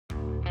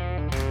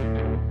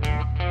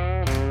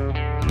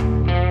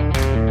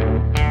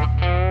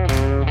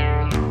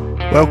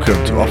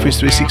Welcome to Office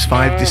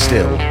 365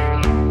 Distill.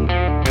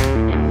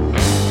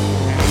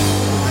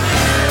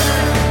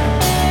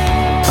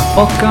 A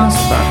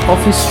podcast about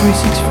Office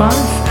 365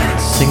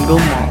 and single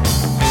malt.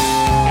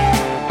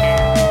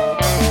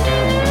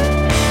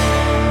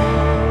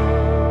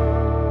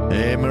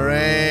 Hey,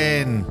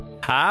 Moraine.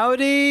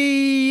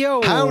 Howdy,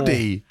 yo.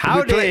 Howdy.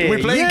 Howdy. We're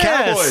playing Yes.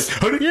 cowboys.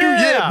 Howdy,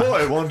 Yeah.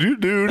 boy. One,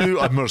 do.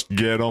 I must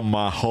get on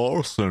my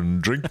horse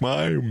and drink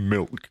my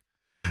milk.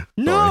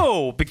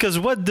 No, because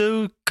what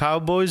do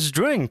cowboys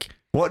drink?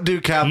 What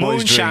do cowboys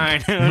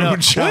Moonshine. drink? No,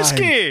 Moonshine.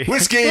 whiskey.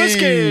 Whiskey.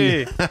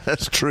 Whiskey.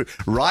 That's true.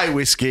 Rye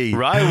whiskey.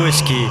 Rye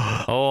whiskey.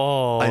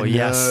 Oh, I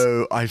yes.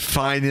 know. I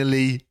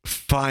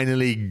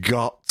finally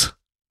got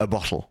a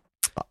bottle.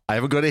 I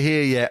haven't got it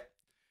here yet,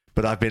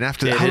 but I've been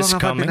after it. It How is long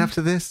have I coming. been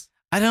after this?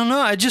 I don't know.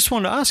 I just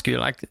want to ask you,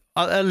 like,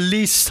 at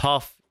least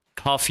half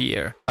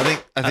year. I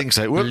think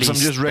so. Whoops, I'm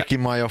least, just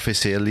wrecking my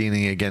office here,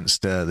 leaning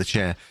against the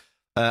chair.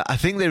 I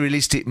think they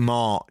released it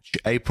March,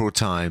 April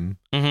time,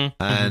 Mm-hmm.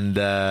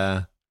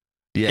 and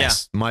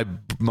yes, my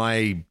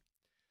You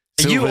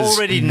Silver's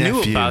already knew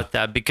nephew, about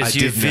that because I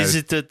you did know.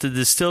 visited the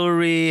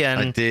distillery I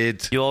and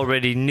did. you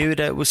already knew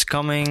that was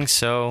coming.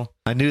 So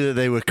I knew that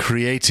they were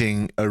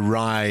creating a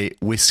rye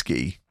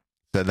whiskey,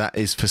 so that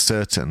is for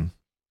certain.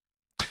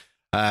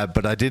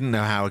 But I didn't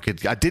know how I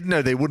could. I did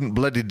know they wouldn't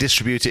bloody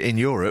distribute it in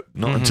Europe,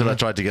 not until I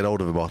tried to get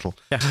hold of a bottle.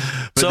 yeah.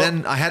 But So-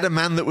 then I had a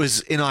man that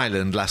was in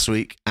Ireland last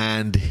week,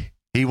 and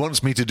he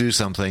wants me to do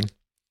something.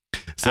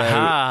 So,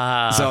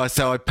 Aha.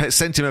 so I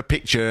sent him a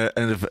picture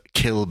of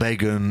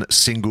Kilbeggan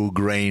single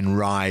grain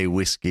rye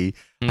whiskey.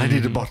 I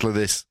need a bottle of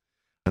this,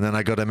 and then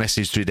I got a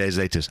message 3 days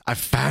later. I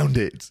found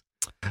it.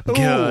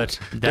 Good.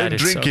 Ooh, That don't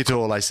is drink so it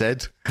all, I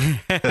said.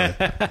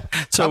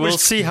 So How we'll much-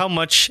 see how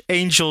much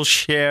Angel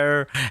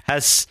share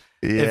has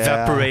Yeah.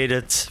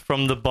 evaporated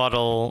from the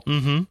bottle.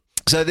 Mm-hmm.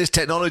 So this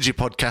technology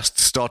podcast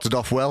started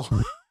off well,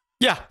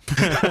 Yeah.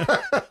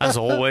 As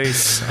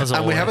always.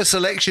 and we have a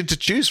selection to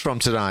choose from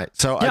tonight.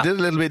 So I Yeah. did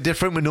a little bit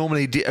different. We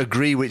normally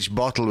agree which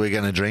bottle we're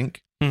going to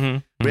drink. Mm-hmm.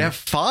 We have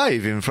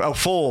five in front.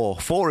 Oh,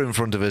 four in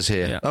front of us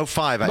here. Yeah. Oh,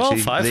 five Well,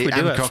 actually. five, The we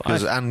do have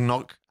Ancockers,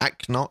 five.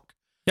 Acknock.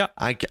 Yeah.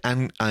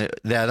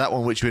 Yeah, that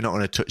one which we're not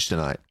going to touch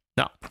tonight.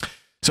 No.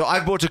 So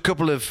I've bought a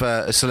couple of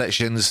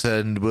selections,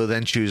 and we'll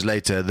then choose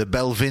later. The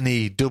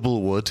Belvini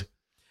Doublewood,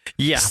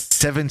 Yeah.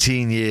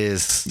 17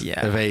 years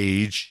Yeah. of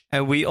age.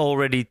 And we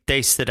already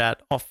tasted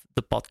that off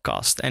the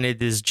podcast, and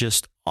it is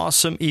just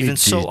awesome. Even It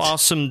so did.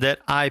 awesome that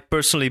I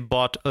personally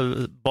bought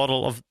a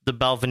bottle of the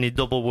Balvenie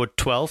Doublewood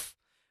 12,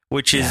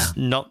 which is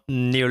not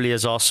nearly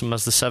as awesome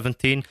as the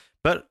 17.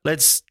 But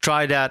let's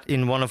try that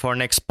in one of our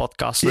next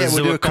podcasts. Yeah, Let's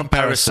we'll do do a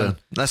comparison.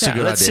 That's a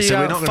good let's idea. See, So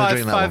we're not going to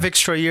drink that five one.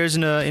 extra years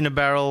in a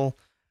barrel.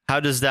 How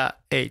does that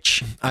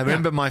age? I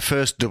remember my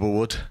first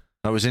Doublewood.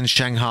 I was in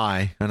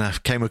Shanghai, and I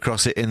came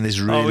across it in this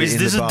really. Oh, is in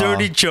this the a bar.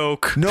 dirty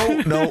joke?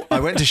 No. I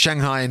went to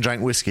Shanghai and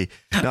drank whiskey.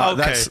 No,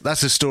 Okay.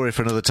 that's a story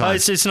for another Oh, time.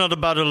 it's not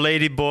about a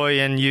lady boy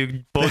and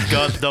you both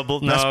got double.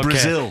 No, That's okay.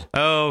 Brazil.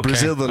 Oh, okay.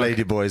 Brazil, the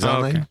lady boys,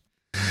 aren't Okay.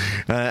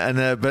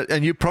 they?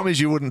 And you promised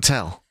you wouldn't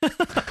tell.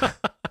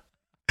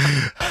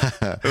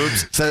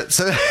 Oops.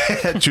 So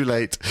too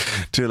late.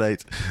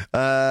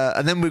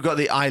 And then we've got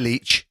the Eye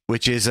Leech,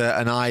 which is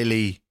an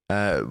Islay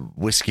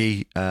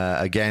whiskey.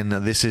 Again,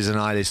 this is an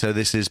Islay, so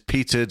this is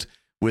peated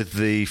with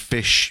the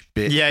fish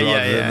bit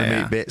rather than the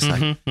meat bits.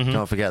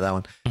 Can't forget that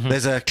one.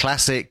 There's a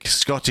classic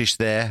Scottish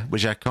there,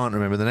 which I can't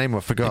remember the name. I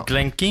forgot.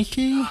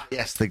 Glenkinkie?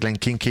 Yes, the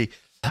Glenkinkie.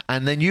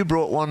 And then you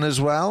brought one as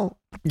well,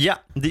 Yeah,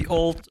 the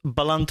old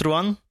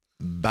Balantruan.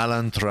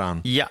 Balantran.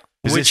 Yeah,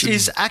 Is which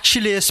this- is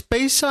actually a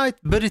Speyside,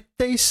 but it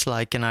tastes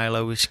like an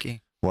Islay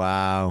whiskey,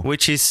 Wow.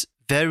 which is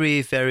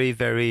very, very,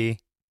 very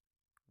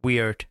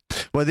weird.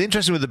 Well, the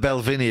interesting with the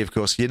Belvini, of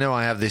course,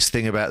 I have this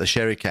thing about the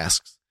sherry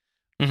casks.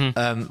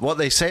 What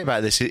they say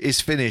about this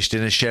is finished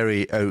in a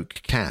sherry oak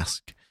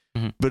cask.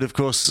 But of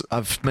course,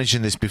 I've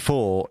mentioned this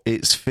before,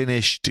 it's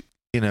finished,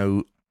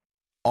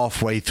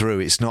 halfway through.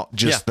 It's not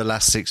just the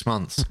last 6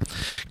 months.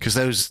 Because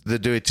those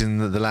that do it in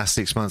the last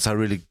 6 months, I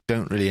really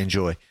don't really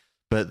enjoy.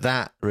 But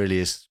that really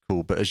is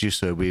cool. But as you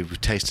said, we've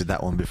tasted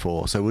that one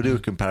before. So we'll do a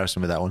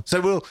comparison with that one. So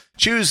we'll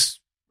choose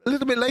a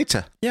little bit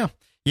later. Yeah.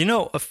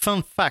 A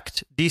fun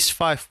fact, these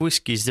 5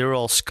 whiskies, they're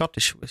all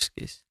Scottish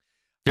whiskies.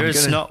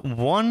 There's not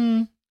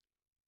one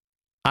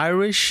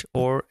Irish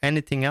or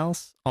anything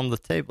else on the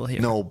table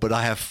here. No, but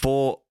I have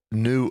 4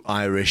 new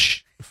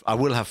Irish. I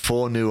will have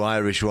 4 new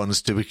Irish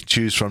ones we can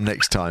choose from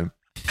next time.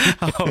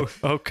 Oh,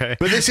 okay.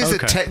 But this is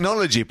Okay. a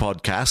technology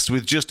podcast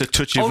with just a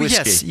touch of Oh,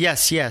 whiskey.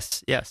 yes.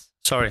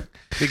 Sorry.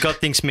 We got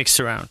things mixed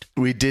around.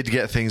 We did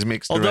get things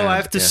mixed Although around. I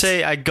have to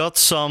say, I got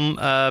some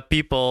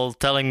people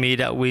telling me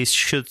that we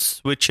should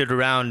switch it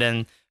around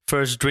and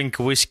first drink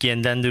whiskey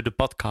and then do the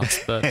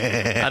podcast. But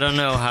I don't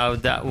know how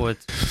that would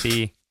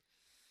be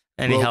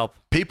any help.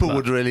 People but-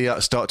 would really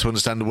start to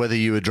understand whether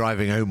you were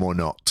driving home or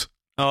not.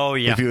 Oh,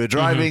 yeah. If you were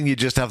driving, you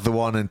just have the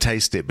one and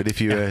taste it. But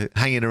if you were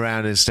hanging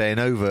around and staying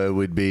over,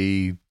 we'd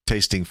be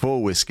tasting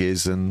 4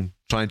 whiskies and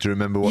trying to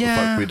remember what the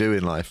fuck we do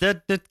in life.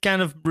 That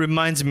kind of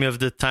reminds me of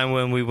the time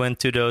when we went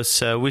to those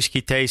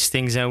whiskey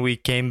tastings and we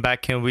came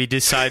back and we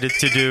decided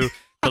to do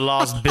the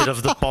last bit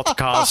of the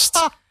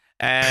podcast.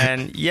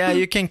 And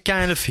you can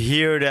kind of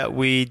hear that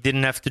we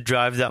didn't have to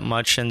drive that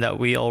much and that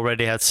we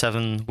already had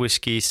 7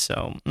 whiskeys.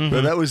 So,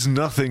 But that was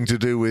nothing to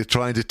do with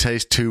trying to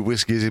taste 2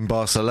 whiskeys in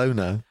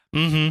Barcelona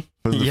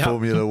for the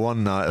Formula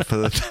One night. For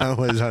the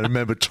hours, I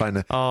remember trying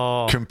to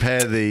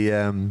compare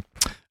the.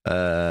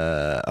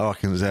 I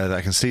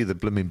can see the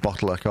blooming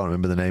bottle. I can't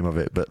remember the name of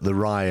it, but the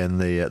rye and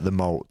the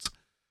malt.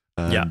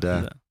 And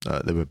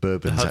they were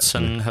bourbons.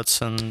 Hudson.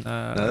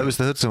 No, that was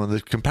the Hudson one.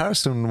 The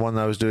comparison one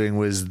I was doing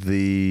was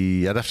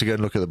I'd have to go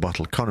and look at the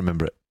bottle. Can't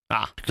remember it.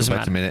 Doesn't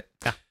matter. A minute.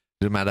 Yeah.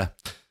 Doesn't matter.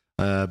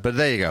 But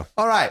there you go.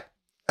 All right.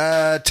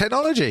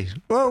 Technology.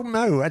 Well,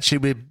 no, actually,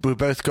 we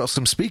both got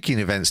some speaking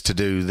events to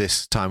do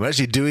this time. We're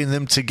actually doing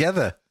them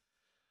together.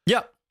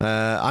 Yeah.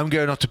 I'm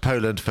going off to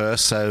Poland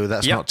first, so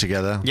that's not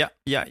together. Yeah.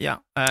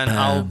 And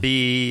I'll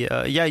be,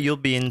 you'll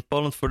be in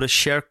Poland for the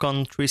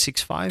ShareCon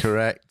 365.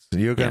 Correct.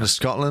 You're going to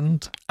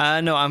Scotland?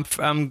 No,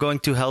 I'm going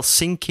to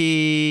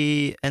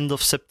Helsinki end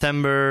of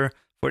September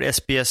for the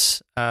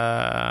SPS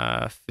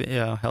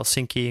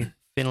Helsinki,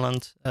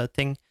 Finland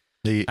thing.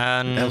 The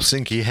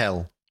Helsinki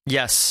Hell.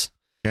 Yes.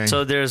 Okay.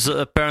 So there's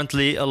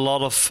apparently a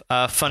lot of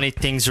funny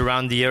things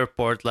around the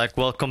airport, like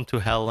 "Welcome to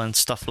Hell" and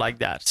stuff like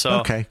that. So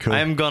okay, cool.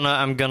 I'm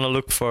gonna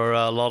look for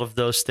a lot of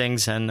those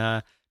things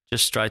and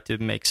just try to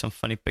make some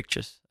funny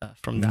pictures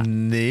from that.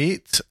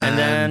 Neat. And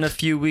then a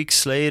few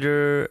weeks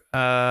later,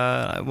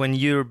 when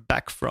you're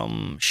back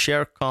from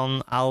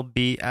ShareCon, I'll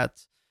be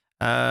at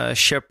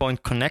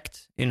SharePoint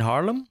Connect in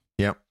Haarlem.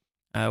 Yep.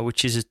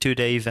 Which is a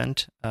 2-day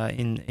event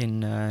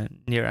in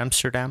near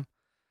Amsterdam.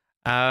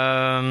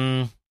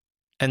 And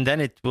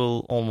then it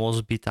will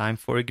almost be time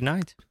for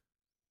Ignite.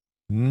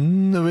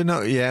 No, we're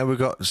not. Yeah, we've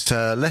got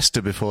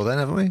Leicester before then,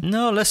 haven't we?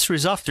 No, Leicester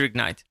is after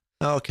Ignite.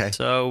 Oh, okay.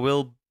 So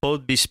we'll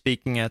both be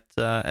speaking at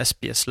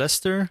SPS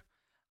Leicester,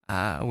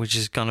 which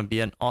is going to be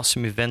an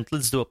awesome event.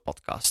 Let's do a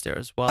podcast there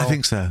as well. I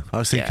think so. I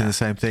was thinking the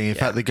same thing. In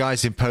fact, the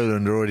guys in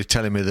Poland are already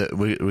telling me that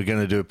we're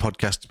going to do a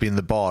podcast to be in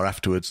the bar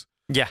afterwards.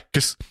 Yeah.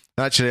 Because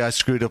actually I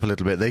screwed up a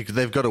little bit.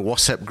 They've got a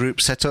WhatsApp group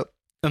set up.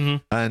 Mm-hmm.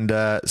 And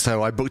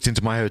so I booked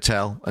into my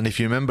hotel. And if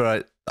you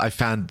remember, I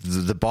found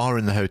the bar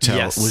in the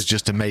hotel was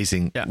just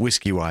amazing,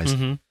 whiskey-wise.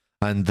 Mm-hmm.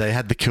 And they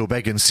had the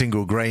Kilbeggan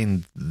single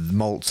grain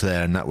malts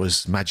there, and that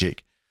was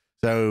magic.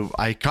 So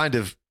I kind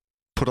of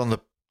put on the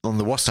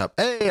WhatsApp,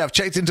 hey, I've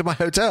checked into my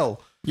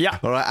hotel. Yeah.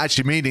 All right,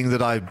 actually meaning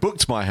that I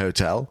booked my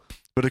hotel.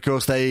 But of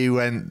course, they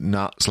went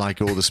nuts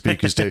like all the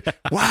speakers do.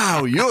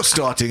 Wow, you're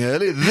starting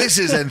early. This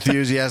is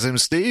enthusiasm,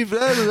 Steve.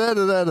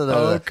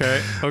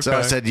 Okay. So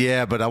I said,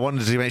 but I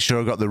wanted to make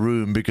sure I got the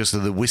room because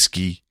of the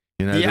whiskey.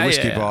 You know, the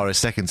whiskey bar is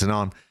second to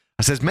none.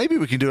 I said, maybe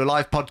we can do a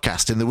live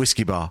podcast in the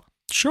whiskey bar.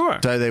 Sure.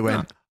 So they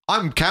went,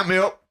 count me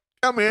up.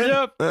 Come in.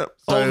 Yep.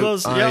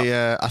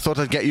 I thought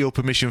I'd get your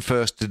permission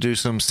first to do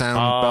some sound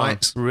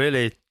bites.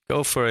 Really?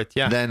 Go for it,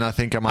 yeah. Then I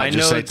think I might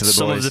just say to the boys.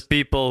 I know some of the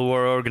people who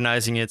are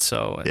organizing it,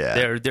 so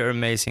they're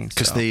amazing.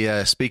 Because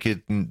the speaker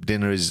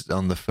dinner is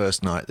on the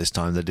first night this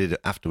time. They did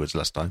it afterwards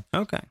last time.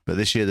 Okay. But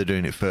this year they're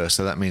doing it first,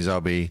 so that means I'll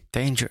be...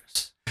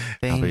 Dangerous.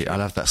 I'll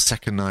have that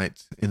second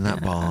night in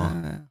that bar.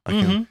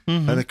 And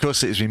of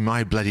course it's been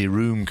my bloody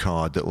room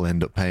card that will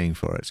end up paying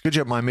for it. It's a good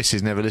job my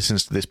missus never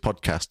listens to this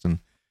podcast and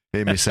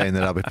hear me saying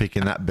that I'll be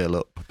picking that bill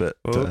up. But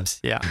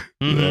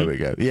there we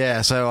go.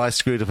 Yeah, so I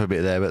screwed up a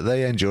bit there, but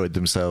they enjoyed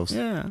themselves.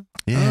 Yeah,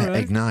 right.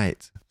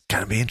 Ignite.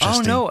 Gonna be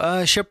interesting. Oh no,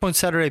 SharePoint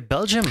Saturday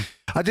Belgium.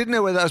 I didn't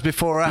know whether that was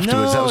before or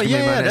afterwards. No, that was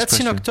that's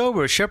question. in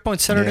October. SharePoint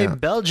Saturday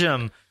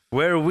Belgium,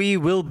 where we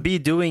will be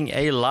doing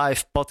a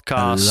live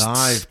podcast. A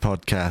live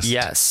podcast.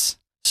 Yes.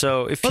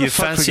 So if you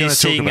fancy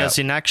seeing us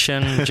in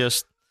action,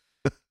 just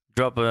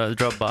drop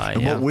by.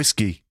 And what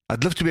whiskey?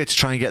 I'd love to be able to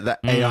try and get that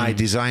AI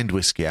designed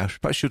whiskey. I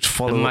should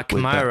follow the up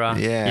with that.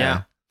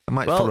 Yeah. I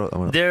might follow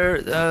up.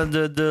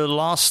 The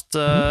last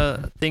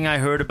thing I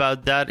heard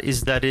about that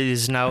is that it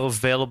is now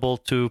available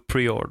to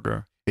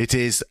pre-order. It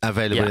is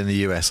available in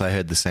the US. I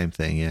heard the same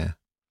thing. Yeah.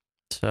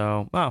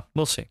 So,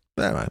 we'll see.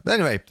 All right.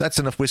 Anyway, that's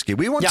enough whiskey.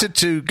 We wanted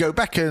to go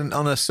back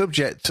on a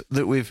subject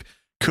that we've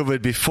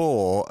covered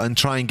before and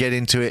try and get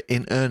into it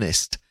in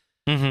earnest,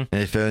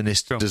 if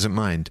Ernest doesn't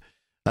mind.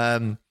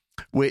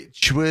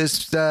 Which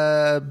was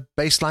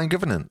baseline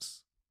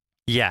governance.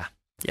 Yeah.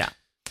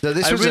 So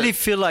this I really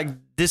feel like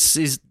this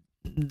is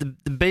the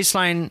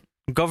baseline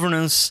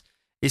governance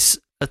is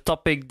a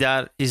topic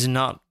that is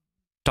not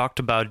talked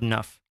about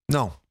enough.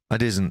 No,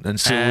 it isn't.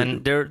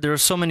 And there are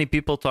so many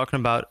people talking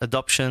about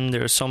adoption.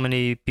 There are so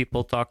many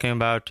people talking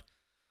about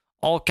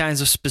all kinds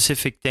of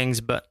specific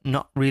things, but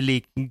not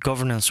really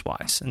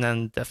governance-wise. And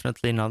then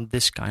definitely not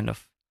this kind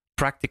of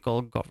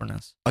practical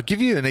governance. I'll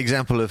give you an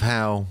example of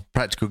how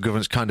practical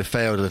governance kind of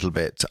failed a little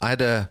bit. I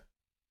had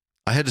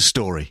a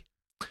story.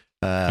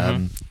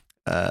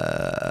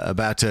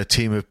 about a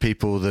team of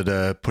people that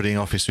are putting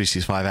Office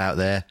 365 out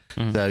there.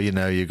 So,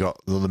 you've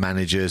got all the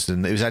managers,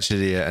 and it was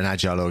actually an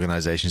agile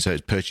organization. So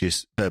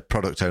it's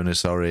product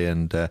owners,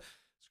 and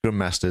Scrum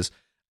Masters.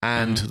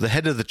 And the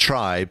head of the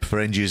tribe for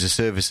end user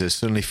services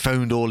suddenly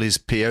phoned all his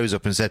POs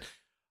up and said,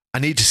 I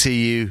need to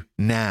see you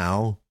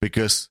now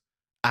because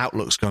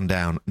Outlook's gone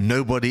down.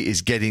 Nobody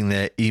is getting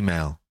their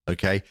email.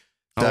 Okay.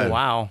 So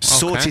wow.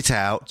 Sort it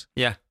out.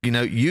 Yeah.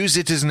 Use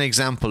it as an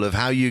example of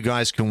how you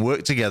guys can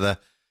work together.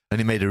 And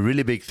he made a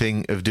really big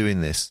thing of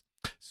doing this.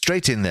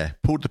 Straight in there,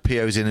 pulled the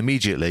POs in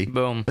immediately.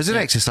 Boom. As an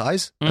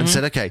exercise and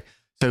said, okay,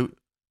 so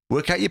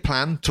work out your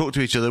plan, talk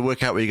to each other,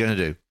 work out what you're going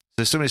to do.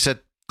 So somebody said,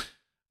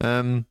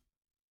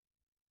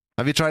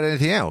 have you tried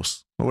anything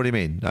else? Well, what do you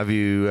mean? Have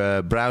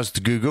you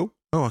browsed Google?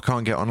 Oh, I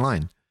can't get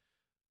online.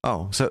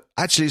 Oh, so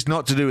actually it's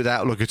not to do with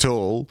Outlook at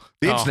all.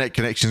 The internet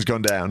connection's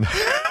gone down.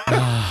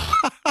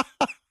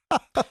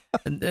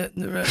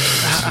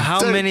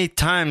 How many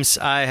times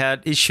I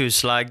had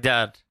issues like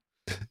that?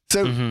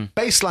 So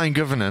baseline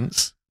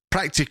governance,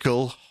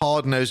 practical,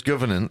 hard-nosed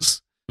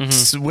governance.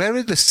 So where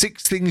are the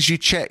 6 things you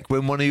check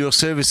when one of your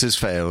services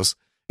fails?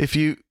 If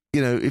you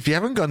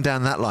haven't gone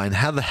down that line,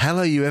 how the hell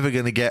are you ever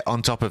going to get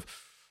on top of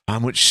how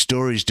much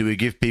storage do we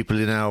give people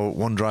in our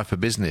OneDrive for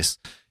Business?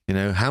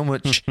 How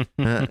much,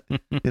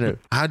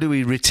 how do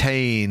we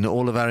retain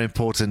all of our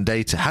important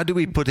data? How do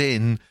we put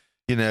in,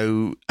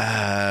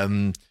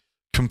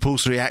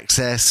 compulsory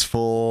access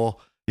for,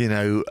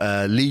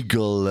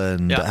 legal,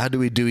 and how do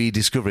we do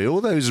e-discovery?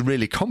 All those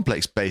really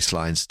complex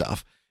baseline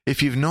stuff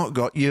if you've not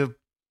got your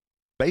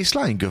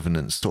baseline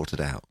governance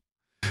sorted out.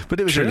 But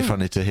it was really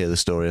funny to hear the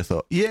story. I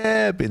thought,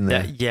 been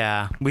there.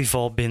 Yeah, we've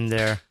all been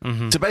there.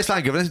 So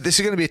baseline governance, this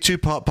is going to be a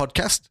 2-part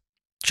podcast.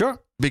 Sure.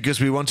 Because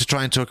we want to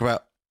try and talk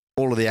about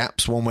all of the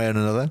apps one way or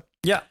another.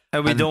 Yeah,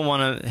 and we don't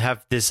want to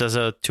have this as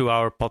a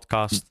 2-hour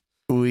podcast.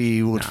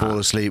 We would fall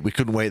asleep. We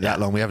couldn't wait that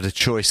long. We have the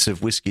choice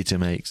of whiskey to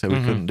make, so we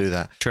couldn't do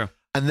that. Sure.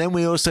 And then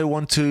we also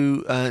want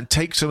to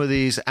take some of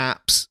these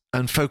apps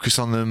and focus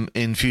on them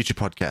in future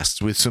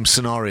podcasts with some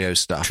scenario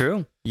stuff.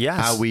 True. Yes.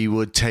 How we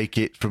would take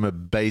it from a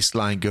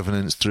baseline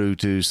governance through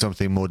to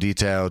something more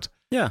detailed.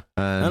 Yeah.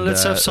 And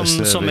let's have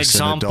some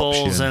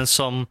examples and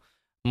some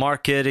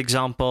market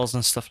examples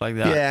and stuff like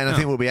that. Yeah, and I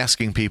think we'll be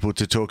asking people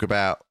to talk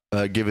about,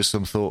 give us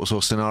some thoughts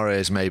or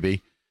scenarios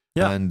maybe,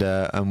 and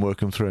work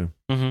them through.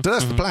 So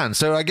that's the plan.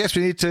 So I guess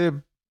we need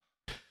to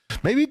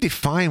maybe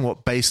define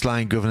what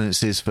baseline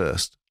governance is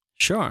first.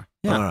 Sure.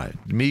 Yeah. All right.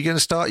 Me going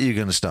to start? You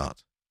going to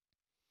start?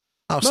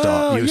 I'll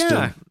start.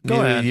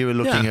 Go ahead. You were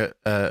looking at.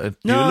 I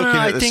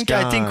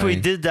think we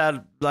did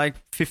that like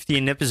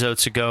 15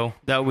 episodes ago.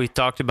 That we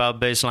talked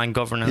about baseline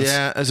governance.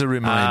 Yeah, as a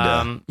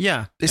reminder.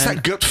 It's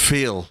that gut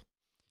feel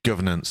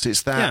governance.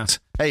 It's that.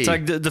 Hey, it's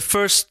like the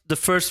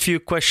first few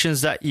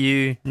questions that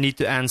you need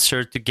to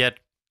answer to get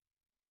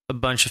a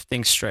bunch of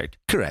things straight.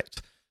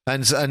 Correct.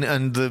 And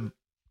the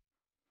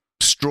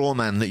straw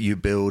man that you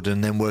build,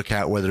 and then work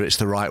out whether it's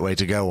the right way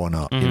to go or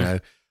not.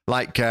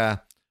 Like.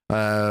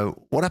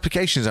 What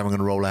applications am I going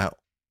to roll out?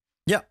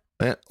 Yeah.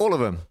 All of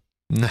them.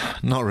 No,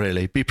 not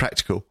really. Be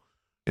practical.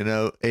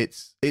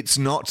 It's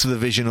not the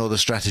vision or the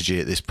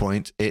strategy at this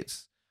point.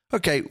 It's,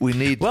 okay, we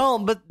need... Well,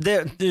 but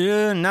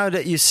now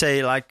that you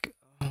say, like,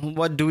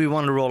 what do we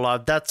want to roll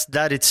out?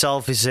 That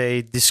itself is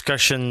a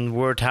discussion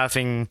worth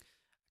having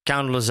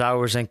countless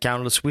hours and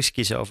countless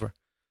whiskeys over.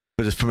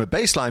 But from a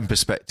baseline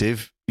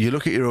perspective, you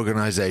look at your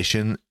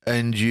organization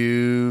and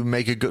you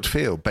make a gut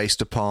feel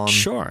based upon,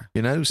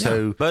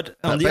 But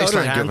on the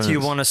other hand, you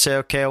want to say,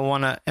 okay, I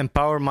want to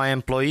empower my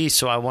employees,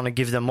 so I want to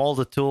give them all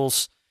the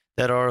tools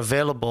that are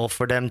available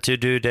for them to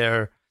do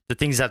the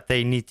things that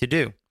they need to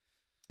do.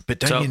 But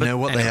don't you know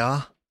what they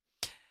are?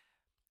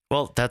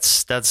 Well,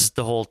 that's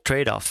the whole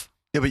trade-off.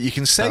 Yeah, but you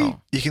can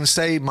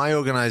say my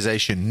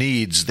organization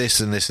needs this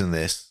and this and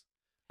this,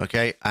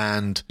 okay?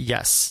 And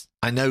yes,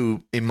 I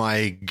know in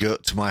my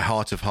gut, my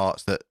heart of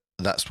hearts, that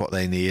that's what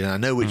they need, and I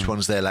know which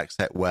ones they'll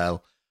accept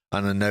well,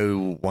 and I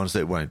know ones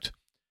that won't,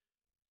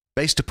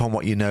 based upon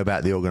what you know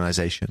about the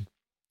organization.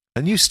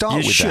 And you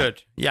start with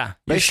that. Yeah.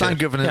 Baseline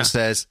governance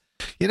says,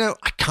 I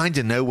kind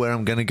of know where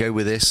I'm going to go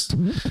with this.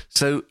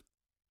 So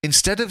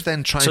instead of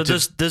then trying to...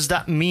 So does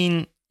that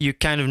mean you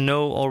kind of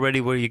know already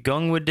where you're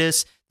going with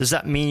this? Does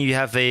that mean you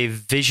have a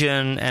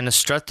vision and a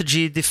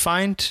strategy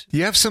defined?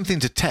 You have something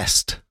to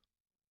test.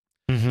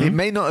 It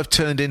may not have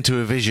turned into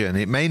a vision.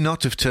 It may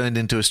not have turned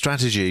into a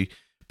strategy,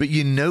 but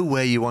you know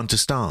where you want to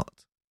start.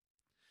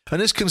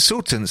 And as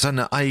consultants,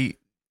 and I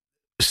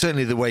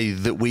certainly the way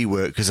that we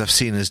work, because I've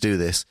seen us do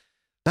this,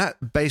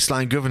 that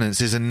baseline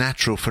governance is a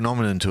natural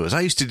phenomenon to us. I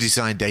used to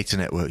design data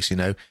networks, in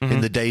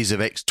the days of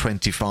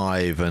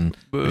X25, and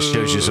it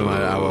shows you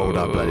how old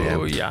I bloody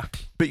am. Yeah.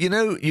 But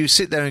you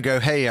sit there and go,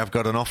 hey, I've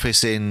got an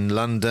office in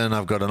London,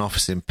 I've got an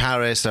office in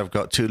Paris, I've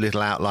got 2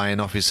 little outlying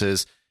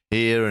offices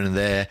here and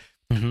there.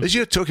 As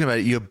you're talking about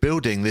it, you're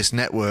building this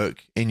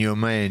network in your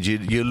mind.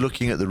 You're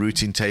looking at the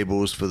routing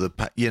tables for the,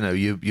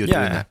 you're doing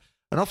that.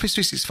 And Office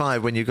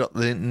 365, when you've got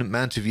the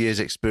amount of years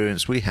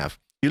experience we have,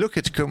 You look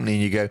at a company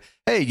and you go,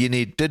 hey, you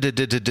need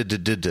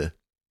da-da-da-da-da-da-da.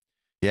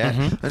 Yeah?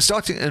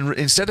 And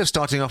instead of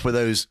starting off with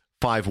those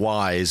 5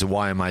 whys,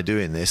 why am I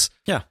doing this?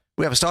 Yeah.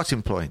 We have a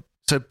starting point.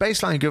 So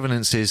baseline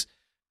governance is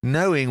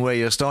knowing where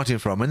you're starting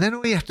from, and then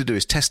all you have to do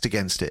is test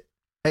against it.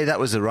 Hey, that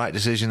was the right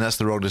decision, that's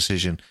the wrong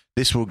decision.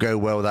 This will go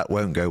well, that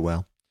won't go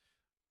well.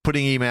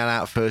 Putting email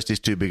out first is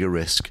too big a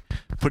risk.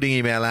 Putting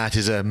email out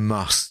is a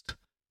must,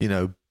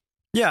 Yeah,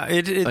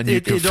 and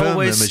you confirm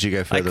always, them as you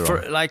go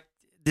further on. Like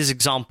this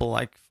example,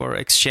 like for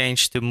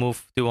Exchange to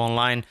move to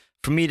online,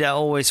 for me that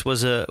always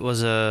was a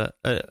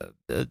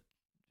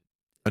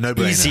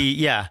no-brainer.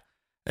 Easy,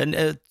 and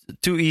a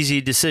too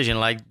easy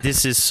decision. Like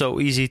this is so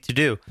easy to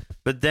do,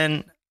 but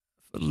then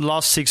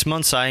last 6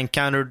 months I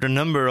encountered a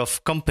number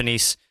of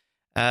companies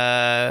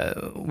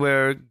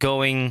where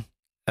going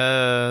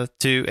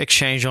to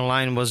Exchange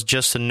Online was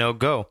just a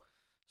no-go.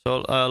 So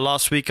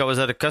last week I was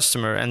at a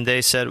customer and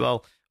they said,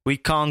 well, we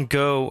can't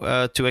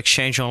go to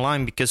Exchange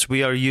Online because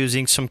we are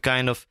using some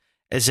kind of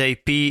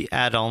SAP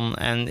add-on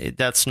and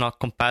that's not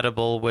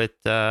compatible with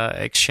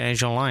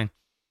Exchange Online.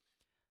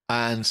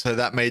 And so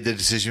that made the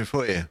decision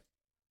for you?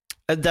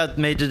 That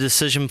made the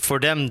decision for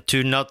them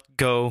to not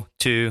go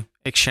to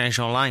Exchange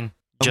Online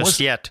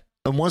yet.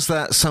 And was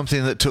that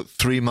something that took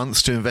 3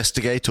 months to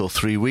investigate or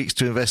 3 weeks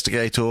to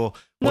investigate, or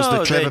was No,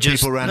 the clever they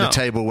just- people around no. the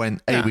table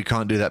went, hey, we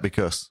can't do that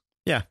because?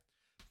 Yeah.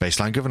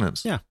 Baseline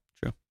governance. Yeah,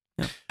 true.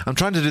 Yeah. I'm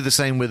trying to do the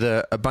same with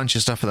a bunch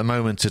of stuff at the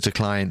moment to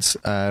clients.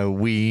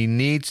 We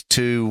need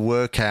to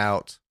work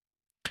out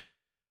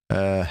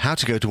how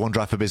to go to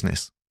OneDrive for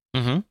Business.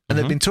 And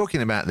they've been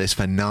talking about this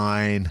for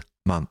 9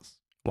 months.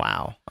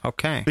 Wow.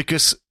 Okay.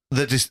 Because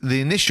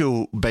the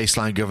initial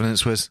baseline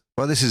governance was,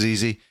 well, this is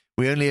easy.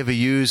 We only ever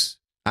use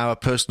our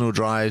personal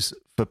drives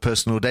for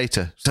personal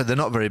data. So they're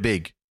not very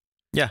big.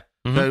 Yeah.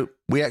 So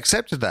we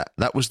accepted that.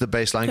 That was the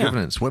baseline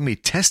governance. When we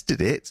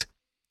tested it,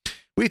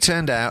 we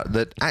turned out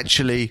that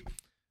actually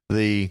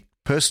the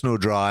personal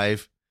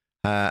drive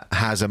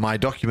has a My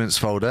Documents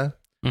folder,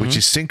 which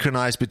is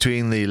synchronized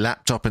between the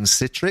laptop and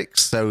Citrix.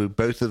 So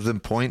both of them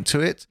point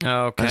to it.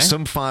 Okay. And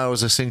some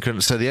files are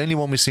synchronized. So the only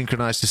one we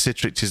synchronize to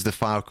Citrix is the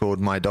file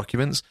called My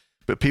Documents,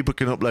 but people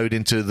can upload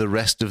into the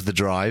rest of the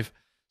drive.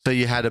 So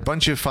you had a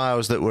bunch of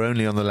files that were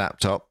only on the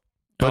laptop,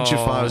 a bunch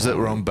of files that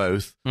were on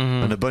both,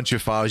 and a bunch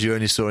of files you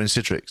only saw in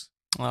Citrix.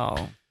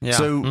 Oh, yeah.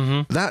 So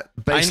that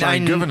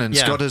baseline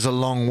governance got us a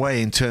long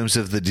way in terms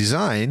of the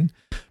design,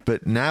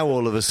 but now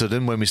all of a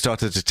sudden, when we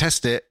started to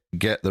test it,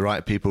 get the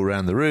right people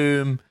around the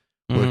room,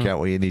 work out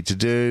what you need to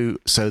do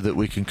so that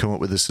we can come up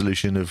with a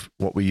solution of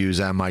what we use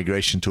our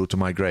migration tool to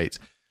migrate.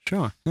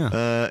 Sure,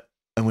 yeah.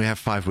 And we have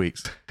 5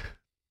 weeks.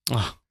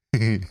 Oh.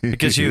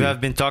 Because you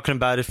have been talking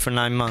about it for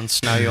 9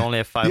 months. Now you only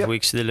have 5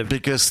 weeks to deliver.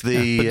 Because But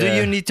do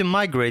you need to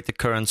migrate the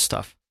current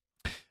stuff?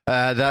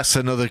 That's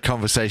another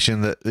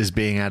conversation that is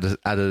being added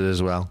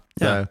as well.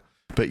 Yeah.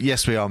 But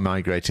yes, we are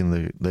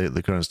migrating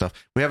the current stuff.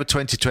 We have a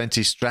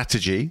 2020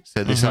 strategy.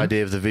 So this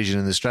idea of the vision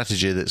and the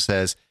strategy that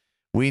says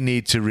we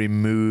need to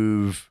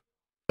remove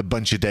a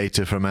bunch of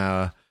data from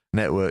our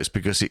networks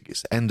because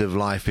its end of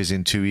life is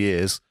in 2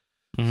 years.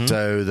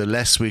 So the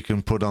less we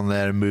can put on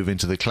there and move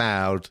into the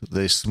cloud,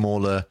 the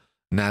smaller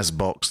NAS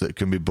box that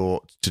can be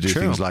bought to do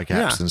things like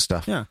apps and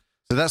stuff. Yeah.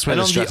 So that's where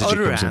the strategy comes in. And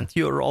on the other hand,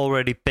 you're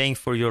already paying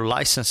for your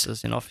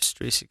licenses in Office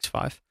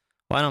 365.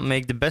 Why not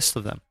make the best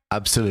of them?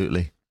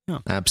 Absolutely. Yeah.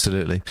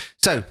 Absolutely.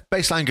 So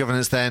baseline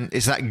governance then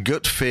is that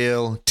gut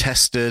feel,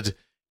 tested,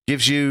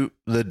 gives you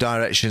the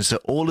direction. So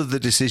all of the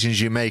decisions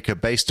you make are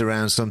based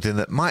around something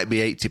that might be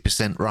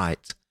 80%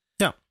 right.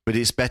 Yeah. But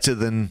it's better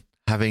than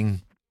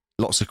having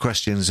lots of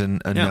questions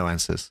and no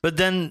answers. But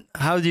then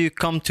how do you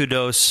come to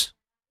those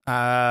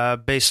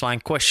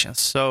baseline questions?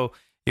 So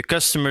your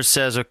customer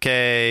says,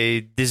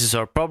 okay, this is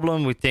our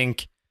problem. We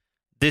think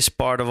this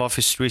part of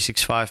Office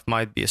 365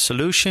 might be a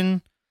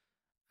solution.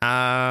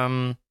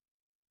 How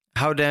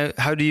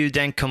do you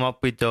then come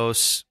up with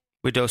those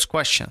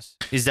questions?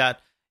 Is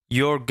that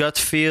your gut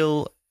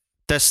feel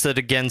tested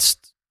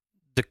against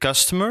the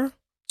customer?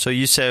 So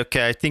you say,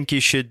 okay, I think you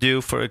should do,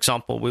 for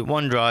example, with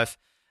OneDrive,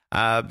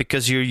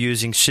 because you're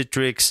using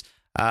Citrix,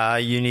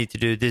 you need to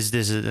do this,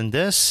 and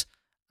this.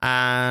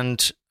 And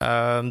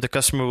the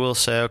customer will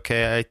say,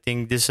 okay, I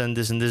think this and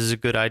this and this is a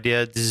good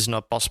idea. This is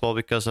not possible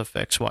because of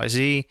X, Y,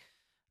 Z.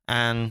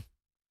 And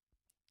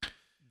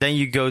then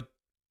you go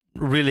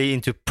really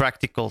into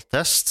practical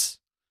tests.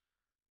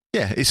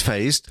 Yeah, it's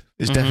phased.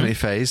 It's definitely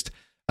phased.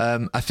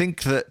 I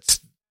think that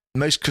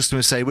most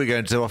customers say we're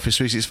going to Office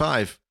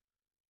 365.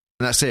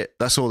 And that's it.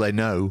 That's all they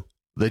know.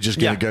 They're just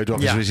going to go to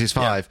Office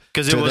 365.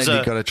 Because it was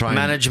a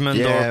management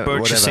or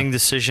purchasing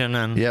decision.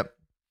 And Yep.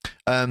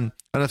 And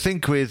I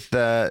think with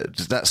that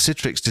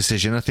Citrix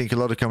decision, I think a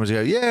lot of companies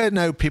go, yeah,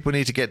 no, people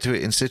need to get to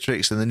it in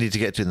Citrix and they need to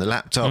get to it in the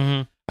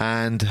laptop.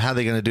 And how are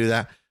they going to do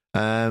that?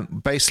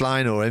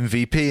 Baseline or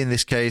MVP in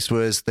this case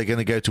was they're going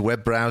to go to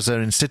web browser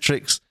in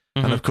Citrix.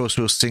 And of course,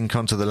 we'll sync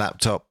onto the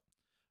laptop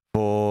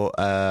for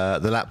for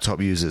the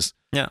laptop users.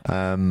 Yeah.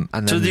 And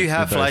then so do you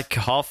have like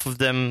half of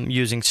them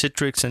using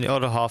Citrix and the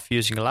other half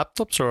using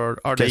laptops, or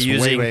are they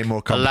using way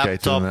more a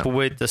laptop that.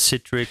 with the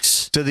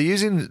Citrix? So they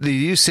use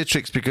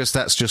Citrix because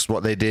that's just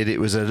what they did. It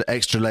was an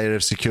extra layer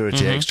of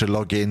security, extra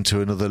login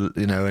to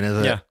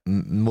another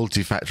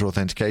multi-factor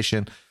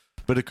authentication.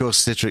 But of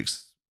course,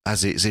 Citrix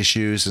has its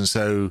issues, and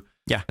so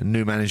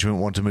new management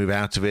want to move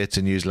out of it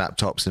and use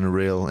laptops in a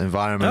real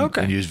environment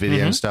and use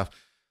video and stuff.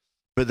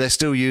 But they're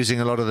still using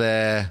a lot of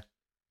their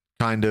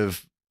kind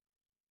of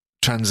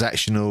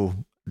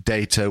transactional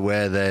data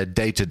where their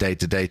data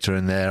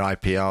and their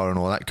IPR and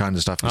all that kind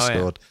of stuff is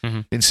stored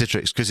in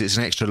Citrix because it's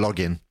an extra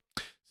login.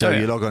 So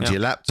you log onto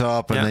your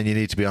laptop and then you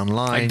need to be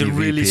online. Like the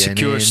really VPN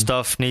secure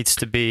stuff needs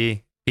to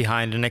be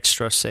behind an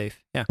extra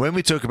safe. Yeah. When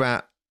we talk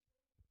about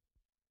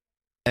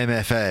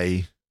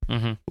MFA,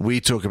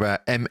 we talk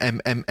about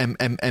MFA.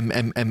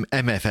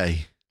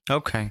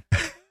 Okay.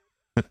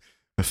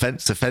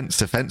 Offense,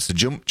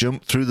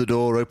 jump through the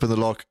door, open the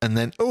lock, and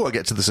then I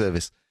get to the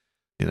service.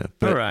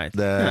 All right.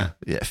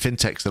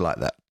 Fintechs are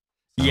like that.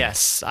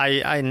 Yes,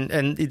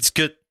 and it's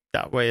good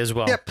that way as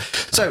well. Yep.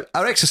 So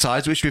our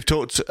exercise, which we've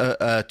talked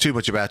too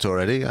much about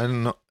already,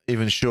 I'm not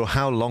even sure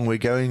how long we're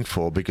going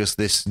for because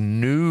this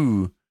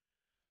new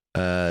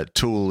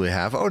tool we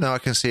have. Oh no, I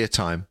can see a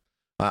time.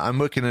 I'm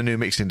working a new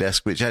mixing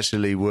desk, which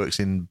actually works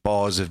in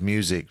bars of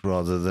music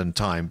rather than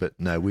time. But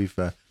no, we've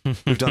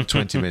done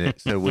 20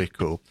 minutes, so we're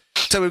cool.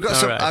 So we've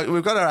got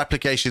we've got our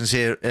applications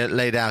here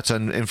laid out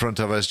in front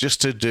of us,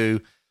 just to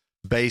do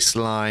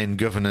baseline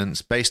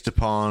governance based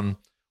upon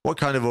what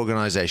kind of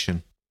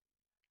organization.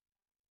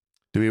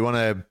 Do we want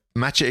to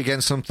match it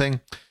against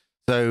something?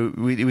 So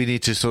we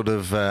need to sort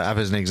of have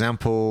as an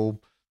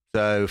example.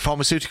 So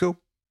pharmaceutical.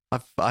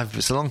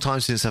 It's a long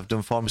time since I've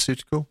done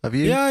pharmaceutical. Have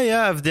you?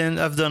 Yeah. I've done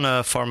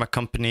a pharma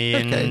company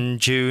in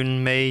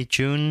June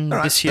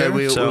this year.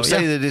 So we'll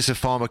say that it's a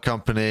pharma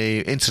company,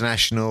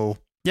 international.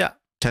 Yeah.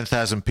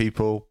 10,000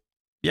 people.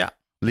 Yeah.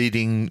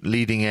 Leading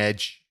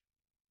edge.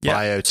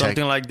 Biotech.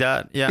 Something like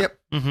that. Yeah. Yep.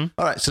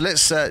 All right. So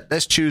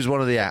let's choose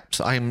one of the apps.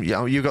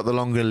 You got the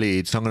longer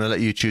lead, so I'm going to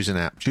let you choose an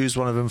app. Choose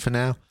one of them for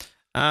now.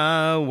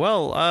 The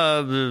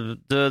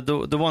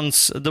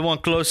one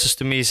closest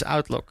to me is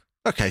Outlook.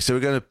 Okay, so we're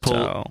going to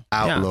pull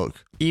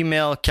Outlook. Yeah.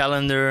 Email,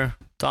 calendar,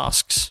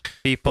 tasks,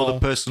 people. All the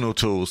personal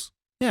tools.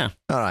 Yeah.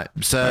 All right.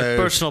 So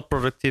personal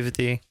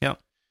productivity. Yeah.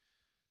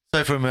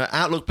 So from an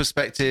Outlook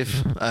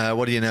perspective,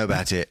 what do you know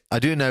about it? I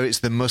do know it's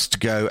the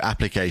must-go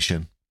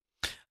application.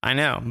 I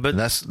know, but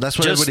that's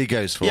what everybody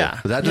goes for. Yeah,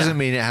 but that doesn't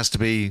mean it has to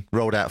be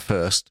rolled out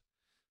first.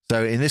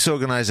 So in this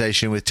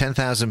organization with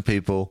 10,000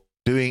 people,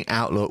 doing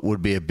Outlook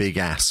would be a big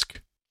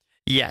ask.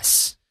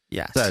 Yes.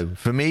 So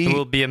for me, it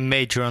will be a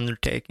major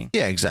undertaking.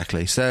 Yeah,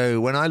 exactly.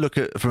 So when I look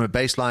at from a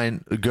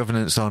baseline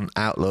governance on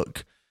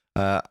Outlook,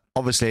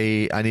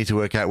 obviously I need to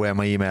work out where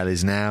my email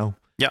is now.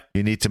 Yeah.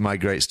 You need to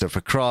migrate stuff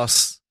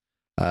across.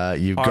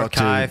 You've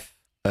Archive.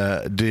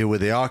 got to deal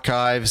with the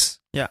archives.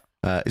 Yeah.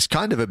 It's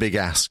kind of a big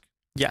ask.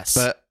 Yes.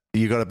 But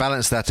you've got to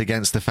balance that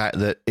against the fact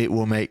that it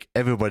will make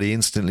everybody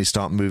instantly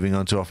start moving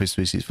on to Office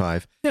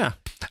 365. Yeah.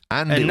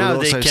 And it will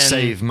also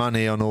save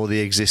money on all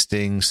the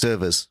existing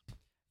servers.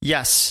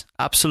 Yes,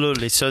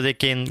 absolutely. So they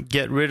can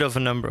get rid of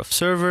a number of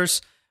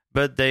servers,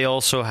 but they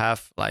also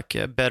have like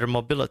a better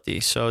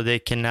mobility. So they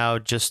can now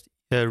just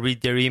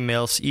read their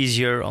emails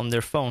easier on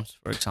their phones,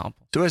 for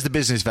example. So where's the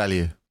business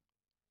value?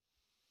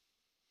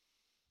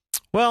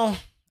 Well,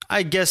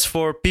 I guess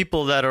for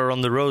people that are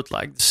on the road,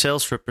 like the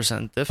sales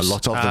representatives. A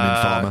lot of them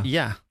in pharma.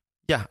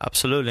 Yeah,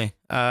 absolutely.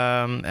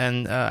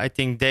 And I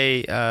think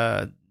they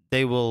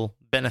will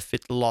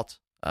benefit a lot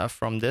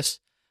from this.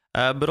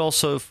 But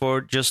also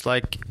for just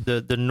like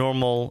the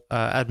normal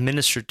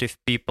administrative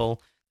people,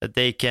 that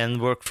they can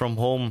work from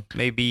home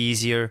maybe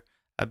easier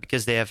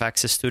because they have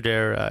access to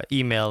their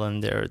email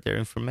and their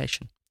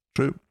information.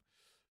 True.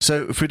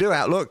 So if we do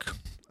Outlook,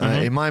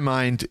 in my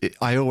mind,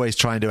 I always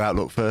try and do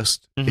Outlook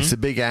first. It's a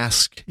big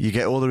ask. You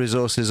get all the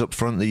resources up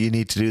front that you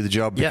need to do the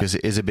job because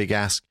it is a big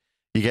ask.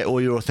 You get all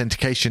your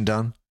authentication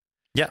done.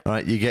 Yeah.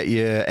 Right. You get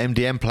your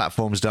MDM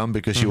platforms done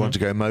because you want to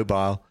go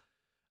mobile.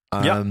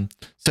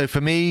 So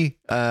for me,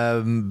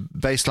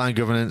 baseline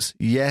governance,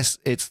 yes,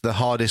 it's the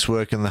hardest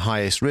work and the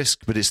highest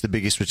risk, but it's the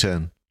biggest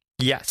return.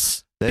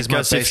 Yes. There's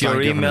because if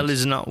your email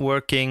is not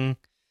working,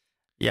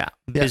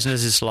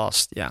 business is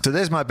lost. Yeah. So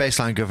there's my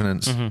baseline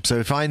governance. So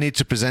if I need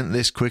to present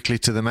this quickly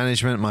to the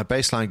management, my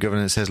baseline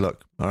governance says,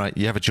 look, all right,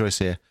 you have a choice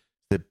here.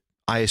 The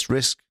highest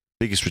risk,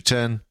 biggest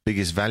return,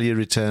 biggest value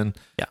return,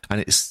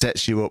 and it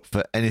sets you up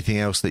for anything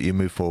else that you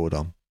move forward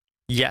on.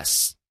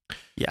 Yes.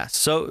 Yeah.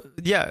 So,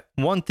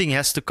 one thing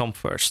has to come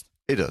first.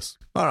 It does.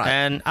 All right.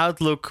 And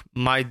Outlook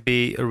might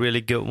be a really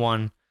good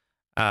one.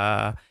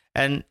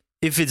 And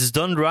if it's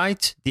done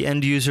right, the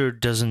end user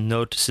doesn't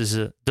notice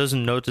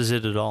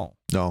it at all.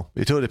 No,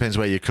 it all depends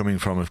where you're coming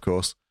from, of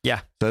course.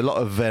 Yeah. So a lot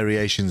of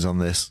variations on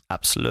this.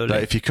 Absolutely.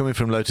 Like if you're coming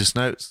from Lotus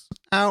Notes,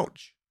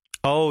 ouch.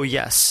 Oh,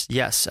 yes.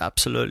 Yes,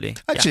 absolutely.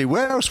 Actually,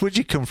 where else would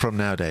you come from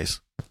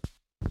nowadays?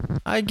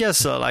 I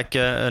guess like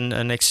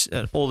an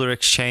older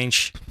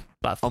Exchange.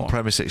 platform.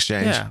 On-premise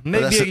Exchange. Yeah,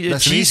 maybe that's a an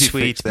G easy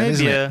Suite, fix then, maybe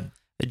isn't it?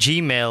 a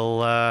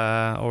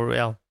Gmail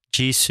or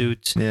G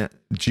Suite. Yeah,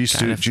 G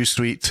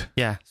Suite.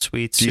 Yeah,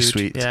 Suite. G Suite.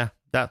 Suite. Yeah,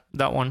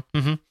 that one.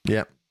 Mm-hmm.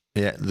 Yeah,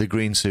 the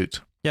green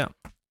suit. Yeah.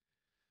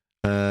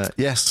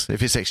 Yes,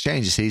 if it's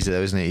Exchange, it's easy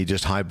though, isn't it? You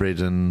just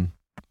hybrid and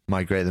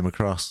migrate them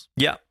across.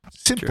 Yeah.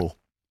 Simple.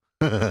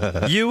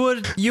 You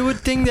would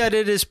think that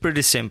it is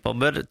pretty simple,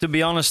 but to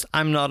be honest,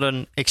 I'm not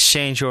an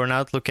Exchange or an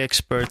Outlook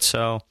expert,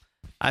 so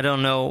I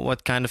don't know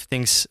what kind of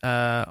things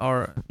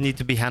need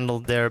to be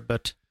handled there.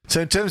 But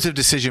so in terms of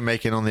decision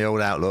making on the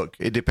old Outlook,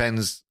 it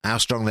depends how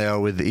strong they are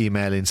with the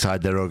email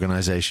inside their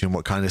organization,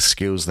 what kind of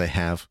skills they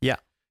have. Yeah.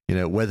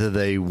 Whether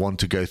they want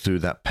to go through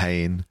that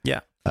pain.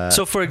 Yeah.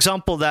 So, for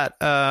example, that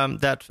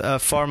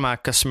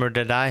pharma customer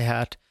that I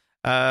had,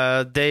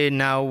 they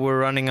now were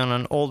running on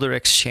an older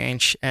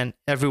Exchange, and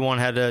everyone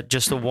had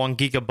just a 1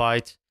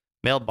 gigabyte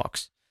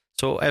mailbox.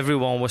 So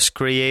everyone was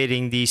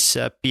creating these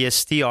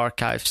PST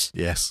archives,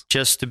 yes,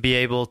 just to be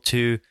able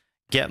to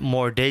get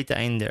more data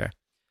in there.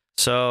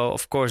 So,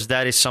 of course,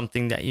 that is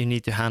something that you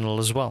need to handle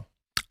as well.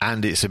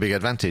 And it's a big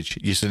advantage.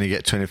 You suddenly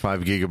get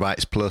 25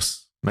 gigabytes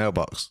plus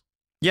mailbox.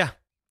 Yeah,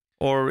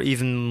 or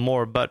even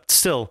more, but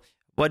still.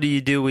 What do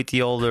you do with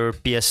the older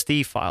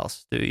PST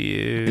files? Do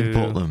you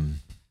import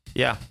them?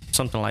 Yeah,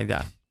 something like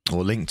that.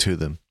 Or link to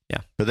them. Yeah.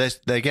 But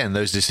again,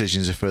 those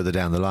decisions are further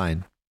down the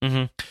line.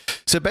 Mm-hmm.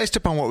 So based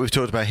upon what we've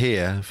talked about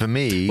here, for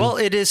me... Well,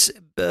 it is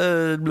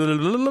further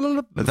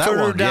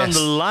down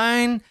the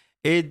line.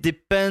 It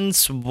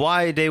depends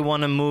why they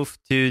want to move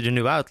to the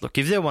new Outlook.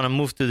 If they want to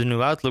move to the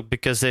new Outlook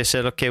because they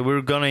said, okay,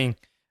 we're going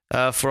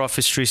for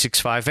Office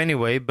 365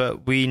 anyway,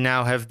 but we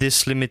now have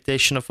this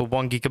limitation of a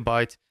 1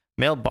 gigabyte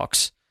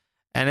mailbox,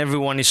 and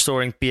everyone is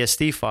storing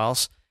PST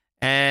files,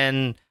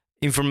 and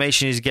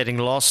information is getting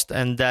lost,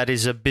 and that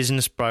is a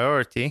business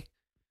priority,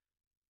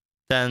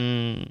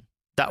 then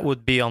that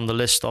would be on the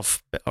list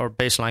of our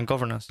baseline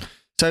governance.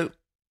 So,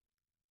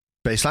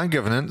 baseline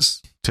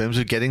governance, in terms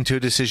of getting to a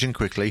decision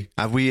quickly,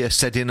 have we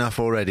said enough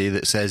already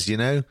that says,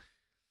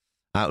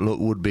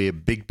 Outlook would be a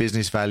big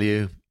business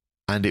value,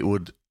 and it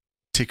would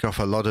tick off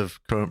a lot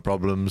of current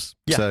problems?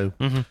 Yeah. So,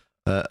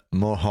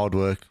 more hard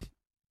work.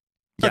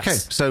 Yes. Okay,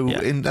 so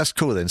that's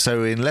cool then.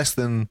 So in less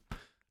than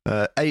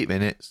 8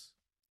 minutes,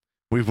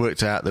 we've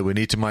worked out that we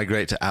need to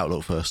migrate to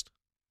Outlook first.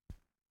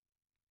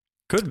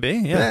 Could be,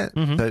 yeah.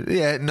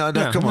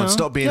 Mm-hmm. Come on,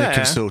 stop being a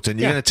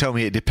consultant. You're going to tell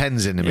me it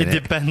depends in a minute.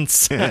 It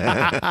depends.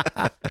 Yeah,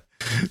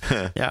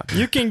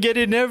 you can get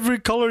in every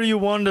color you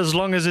want as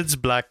long as it's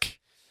black.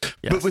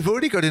 Yes. But we've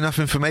already got enough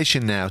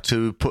information now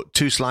to put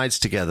 2 slides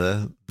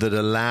together that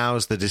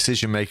allows the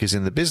decision makers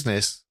in the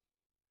business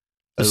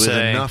with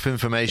enough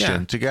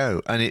information to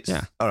go. And it's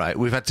all right.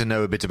 We've had to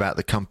know a bit about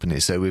the company,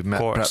 so we've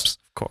perhaps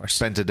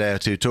spent a day or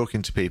two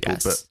talking to people.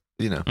 Yes.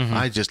 But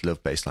I just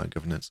love baseline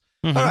governance.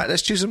 Mm-hmm. All right,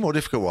 let's choose a more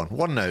difficult one.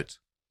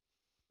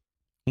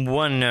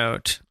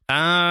 OneNote.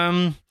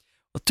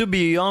 To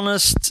be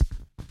honest,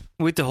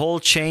 with the whole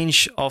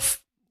change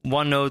of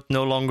OneNote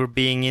no longer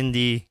being in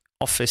the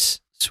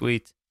Office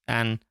suite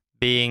and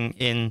being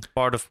in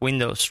part of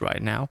Windows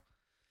right now,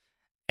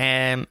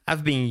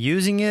 I've been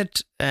using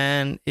it,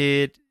 and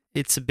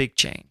it's a big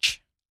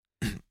change.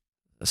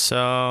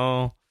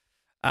 So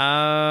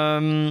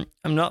I'm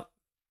not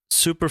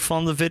super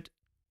fond of it.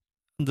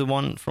 The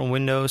one from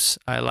Windows,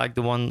 I like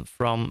the one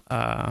from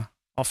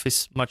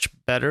Office much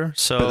better.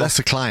 But that's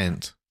the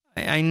client.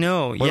 I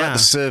know, What about the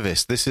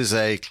service? This is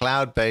a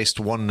cloud-based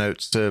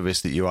OneNote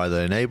service that you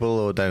either enable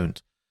or don't.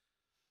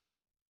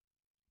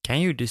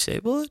 Can you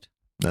disable it?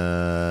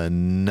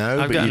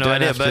 No, I've got no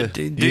idea. But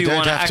do you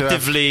want to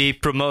actively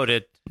promote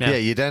it? Yeah,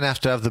 you don't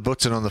have to have the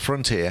button on the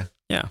front here.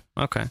 Yeah,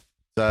 okay.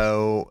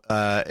 So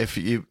if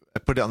you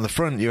put it on the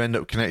front, you end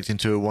up connecting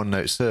to a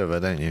OneNote server,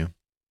 don't you?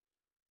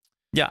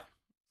 Yeah.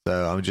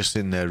 So I'm just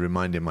in there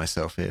reminding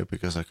myself here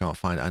because I can't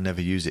find it. I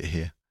never use it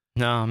here.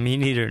 No, me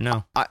neither,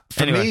 no.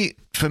 For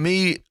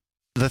me,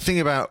 the thing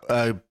about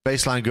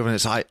baseline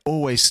governance I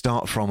always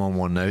start from on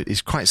OneNote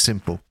is quite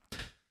simple.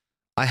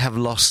 I have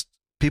lost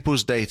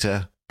people's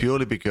data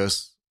purely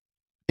because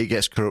it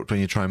gets corrupt when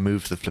you try and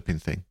move the flipping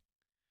thing.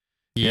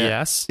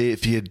 Yes.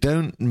 If you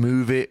don't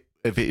move it,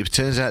 if it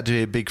turns out to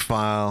be a big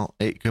file,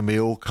 it can be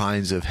all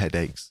kinds of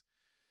headaches.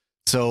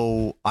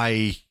 So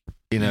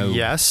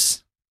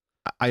Yes.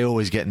 I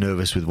always get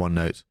nervous with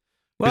OneNote.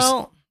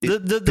 Well,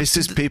 it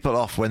pisses people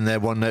off when their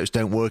OneNotes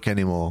don't work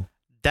anymore.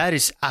 That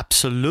is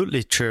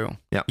absolutely true.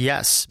 Yeah.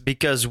 Yes,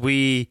 because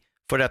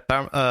for that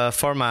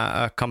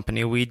pharma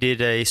company, we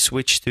did a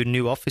switch to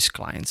new Office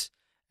clients.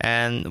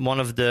 And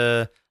one of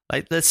the,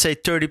 let's say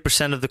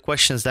 30% of the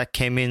questions that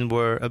came in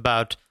were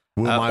about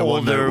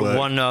older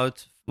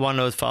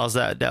OneNote files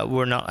that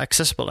were not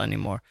accessible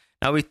anymore.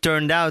 Now, it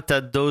turned out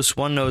that those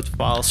OneNote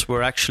files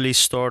were actually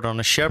stored on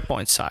a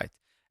SharePoint site.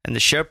 And the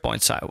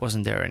SharePoint site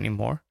wasn't there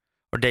anymore,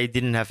 or they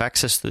didn't have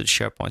access to the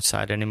SharePoint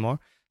site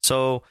anymore.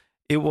 So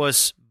it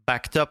was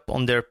backed up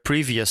on their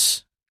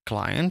previous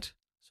client,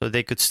 so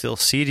they could still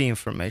see the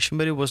information,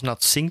 but it was not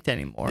synced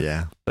anymore.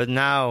 Yeah. But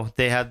now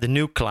they had the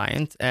new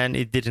client, and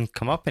it didn't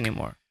come up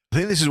anymore. I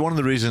think this is one of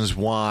the reasons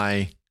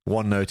why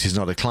OneNote is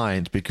not a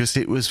client, because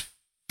it was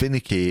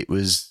finicky. It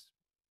was,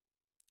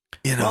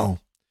 it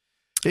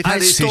had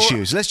its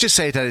issues. Let's just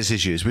say it had its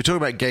issues. We're talking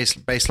about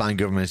baseline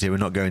governance here. We're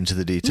not going into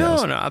the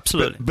details. No,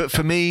 absolutely. But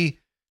for me,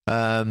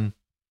 I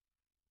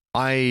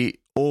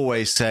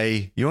always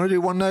say, you want to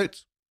do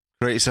OneNote?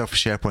 Create yourself a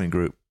SharePoint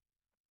group.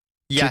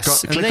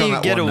 Yes, and then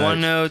you get a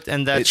OneNote,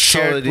 and that's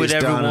shared with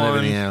everyone. And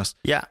everything else.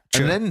 Yeah,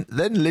 true. And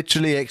then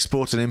literally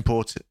export and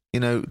import it.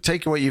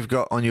 Take what you've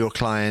got on your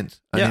client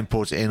and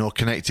import it in, or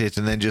connect it,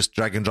 and then just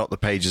drag and drop the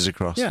pages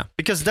across. Yeah,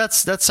 because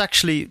that's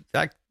actually,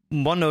 like,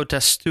 OneNote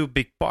has two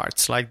big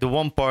parts. Like, the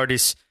one part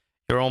is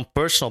your own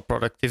personal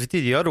productivity.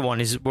 The other one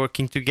is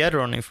working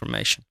together on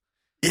information.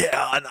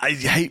 Yeah, and I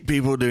hate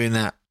people doing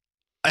that.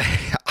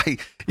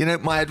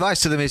 My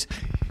advice to them is,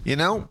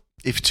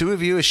 if two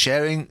of you are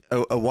sharing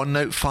a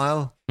OneNote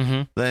file,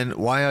 then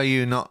why are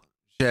you not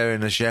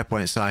sharing a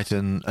SharePoint site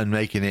and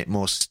making it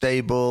more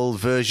stable,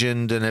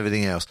 versioned, and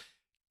everything else?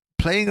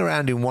 Playing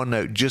around in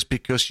OneNote just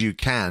because you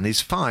can is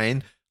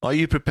fine. Are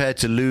you prepared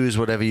to lose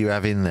whatever you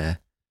have in there?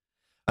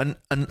 And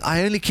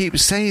I only keep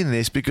saying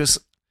this because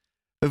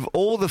of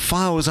all the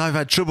files I've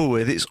had trouble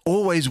with, it's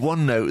always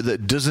OneNote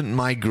that doesn't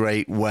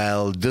migrate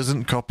well,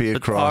 doesn't copy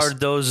across. Are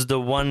those the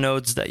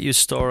OneNotes that you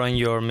store on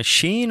your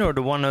machine, or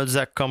the OneNotes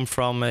that come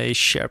from a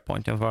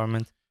SharePoint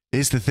environment?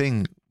 Here's the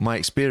thing. My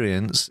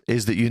experience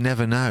is that you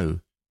never know.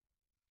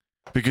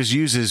 Because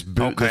users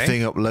boot the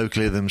thing up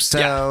locally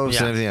themselves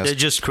and everything else. They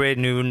just create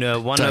a new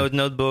OneNote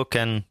notebook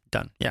and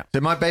done. Yeah.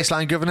 So my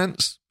baseline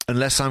governance,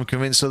 unless I'm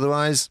convinced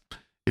otherwise,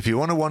 if you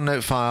want a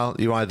OneNote file,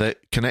 you either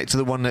connect to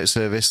the OneNote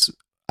service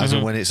as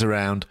and when it's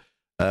around,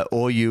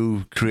 or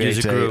you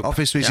create a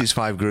Office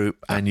 365 group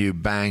and you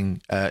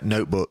bang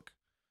Notebook,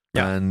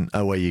 and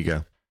away you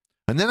go.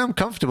 And then I'm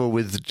comfortable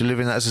with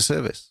delivering that as a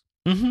service.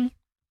 Okay.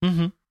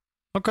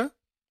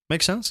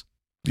 Makes sense.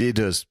 It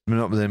does.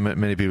 Not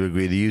many people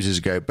agree. The users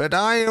go, but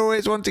I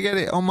always want to get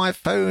it on my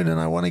phone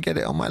and I want to get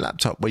it on my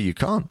laptop. Well, you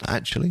can't,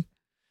 actually.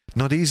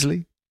 Not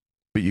easily.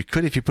 But you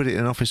could if you put it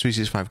in an Office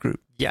 365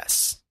 group.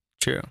 Yes.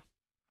 True.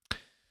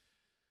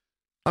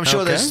 I'm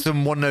sure there's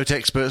some OneNote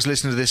experts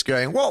listening to this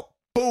going, what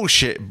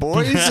bullshit,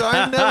 boys?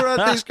 I've never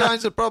had these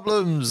kinds of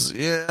problems.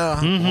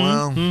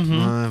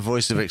 Yeah,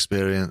 voice of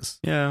experience.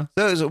 Yeah.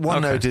 So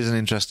OneNote is an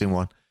interesting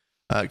one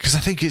because I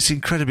think it's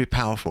incredibly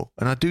powerful,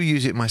 and I do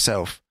use it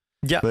myself.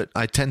 Yeah. But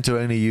I tend to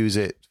only use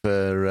it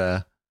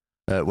for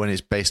when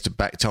it's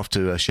backed off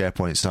to a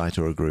SharePoint site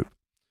or a group.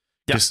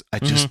 Because I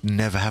just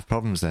never have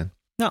problems then.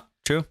 No,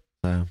 true.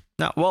 So.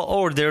 No, well,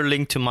 or they're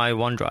linked to my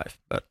OneDrive,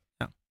 but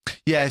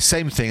yeah,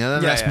 same thing. And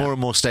then that's more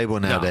and more stable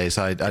nowadays.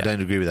 I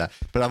don't agree with that.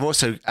 But I've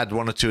also had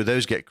one or two of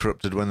those get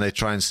corrupted when they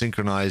try and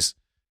synchronize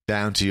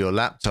down to your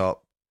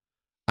laptop,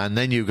 and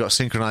then you've got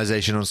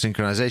synchronization on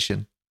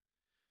synchronization.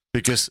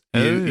 Because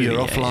you're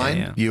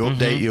offline, you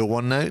update your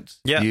OneNote,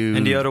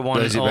 and the other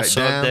one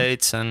also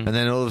updates, and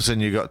then all of a sudden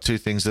you've got two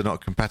things that are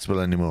not compatible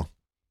anymore.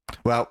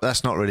 Well,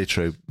 that's not really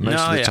true. Most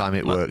of the time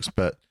it works,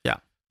 but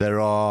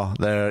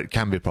there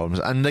can be problems,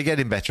 and they're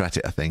getting better at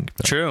it, I think.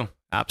 But. True,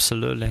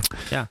 absolutely,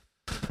 yeah.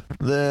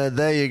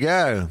 There you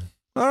go.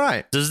 All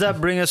right. Does that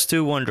bring us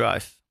to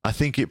OneDrive? I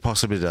think it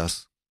possibly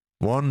does.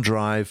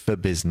 OneDrive for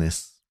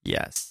Business.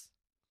 Yes.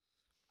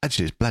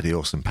 Actually, it's a bloody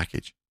awesome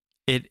package.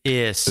 It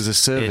is. As a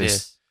service. It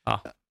is.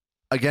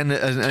 Again,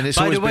 and it's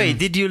by the way,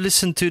 did you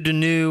listen to the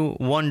new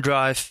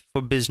OneDrive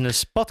for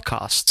Business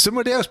podcast?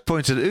 Somebody else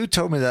who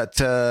told me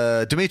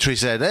that Dimitri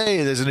said,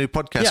 hey, there's a new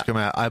podcast come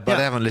out, but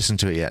I haven't listened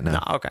to it yet.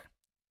 No, okay.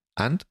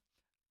 And?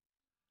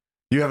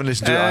 You haven't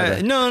listened to it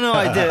either? No,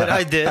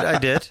 I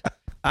did.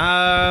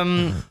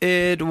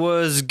 It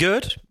was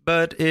good,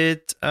 but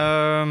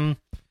I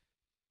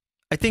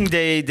think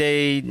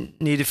they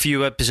need a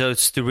few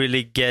episodes to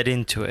really get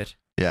into it.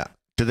 Yeah.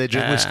 Do they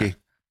drink whiskey?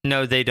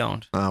 No, they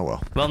don't. Oh,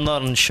 well. Well,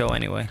 not on the show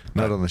anyway.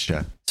 Not on the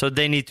show. So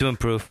they need to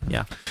improve,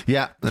 yeah.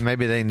 Yeah, then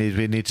maybe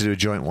we need to do a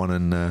joint one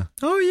and...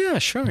 oh, yeah,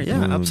 sure.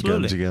 Yeah,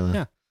 absolutely. Get them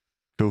together.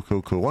 Yeah.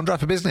 Cool. OneDrive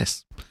for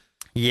Business.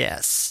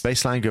 Yes.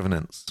 Baseline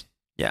governance.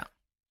 Yeah.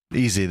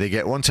 Easy. They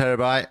get 1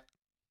 terabyte.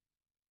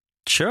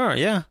 Sure,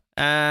 yeah.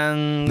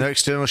 And... no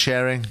external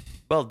sharing.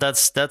 Well,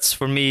 that's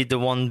for me the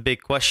one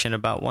big question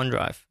about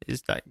OneDrive.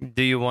 Is that,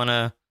 do you want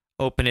to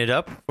open it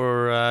up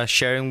for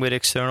sharing with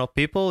external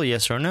people?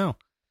 Yes or no?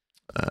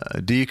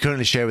 Do you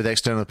currently share with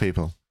external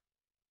people?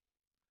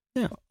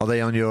 Yeah. Are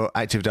they on your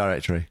Active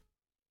Directory?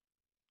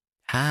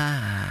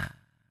 Then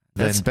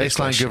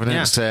baseline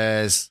governance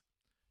says,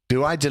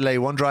 do I delay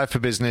OneDrive for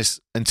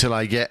Business until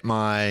I get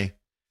my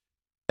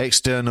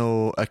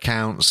external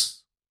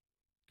accounts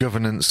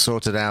governance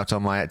sorted out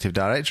on my Active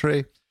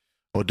Directory?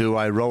 Or do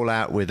I roll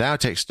out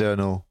without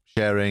external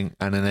sharing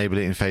and enable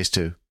it in phase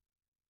 2?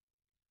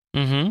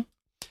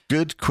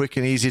 Good, quick,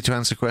 and easy to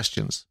answer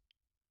questions.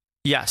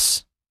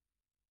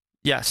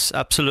 Yes,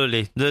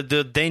 absolutely.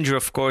 The danger,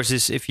 of course,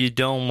 is if you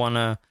don't want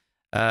to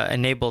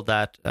enable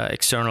that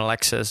external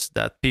access,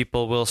 that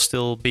people will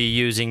still be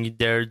using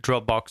their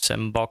Dropbox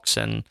and Box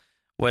and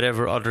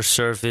whatever other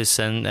service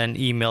and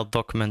email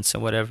documents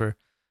and whatever.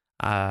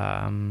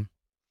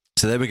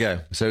 So there we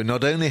go. So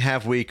not only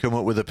have we come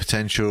up with a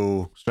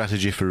potential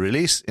strategy for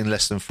release in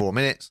less than 4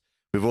 minutes,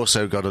 we've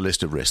also got a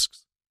list of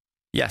risks.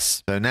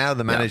 Yes. So now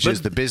the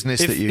managers, the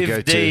business that you go to...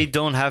 If they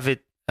don't have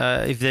it,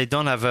 if they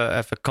don't have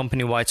a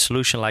company-wide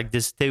solution like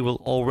this, they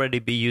will already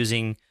be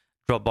using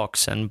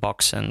Dropbox and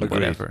Box and Agreed.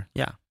 whatever.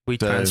 Yeah,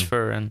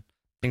 WeTransfer and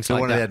things like that. So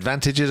one of the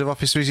advantages of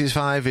Office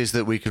 365 is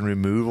that we can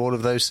remove all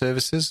of those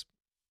services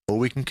or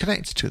we can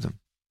connect to them.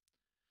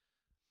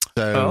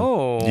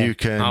 So you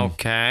can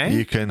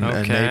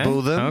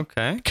enable them,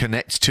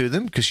 connect to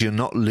them, because you're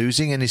not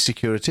losing any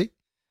security.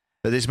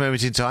 At this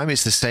moment in time,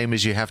 it's the same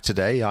as you have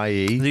today,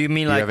 i.e. Do you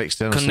mean like have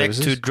external connect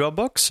services. to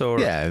Dropbox? Or?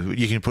 Yeah,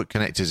 you can put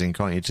connectors in,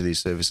 can't you, to these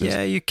services?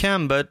 Yeah, you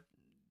can, but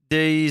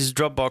these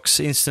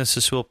Dropbox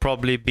instances will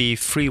probably be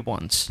free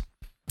ones,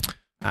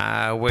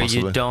 where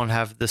Possibly. you don't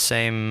have the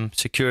same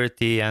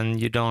security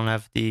and you don't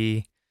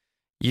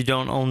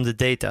own the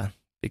data,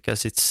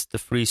 because it's the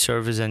free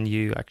service and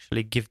you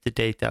actually give the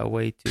data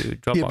away to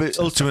Dropbox. Yeah, but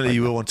ultimately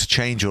you will want to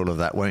change all of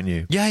that, won't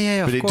you?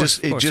 Yeah. But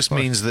it just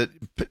means that,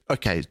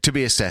 okay, to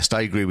be assessed,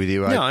 I agree with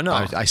you.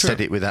 I said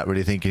it without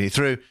really thinking it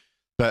through,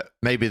 but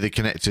maybe the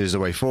connector is the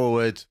way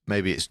forward.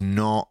 Maybe it's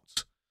not.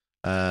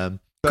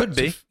 Could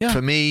be. Yeah.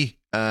 For me,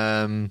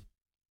 I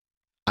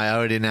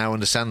already now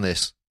understand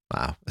this.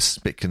 Wow, that's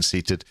a bit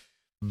conceited.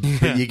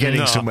 But you're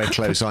getting somewhere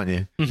close, aren't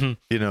you? Mm-hmm.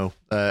 You know,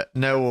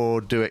 know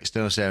or do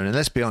external sharing. And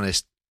let's be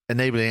honest,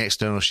 enabling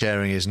external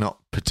sharing is not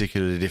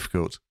particularly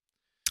difficult.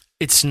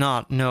 It's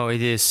not. No,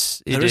 it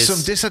is. There is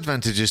some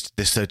disadvantages to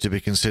this, though, to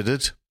be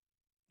considered,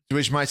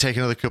 which might take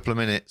another couple of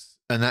minutes.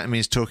 And that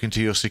means talking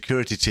to your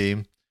security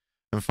team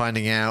and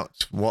finding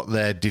out what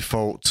their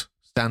default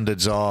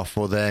standards are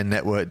for their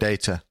network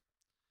data.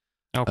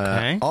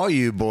 Okay. Are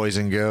you, boys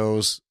and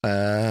girls,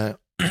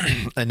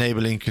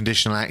 enabling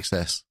conditional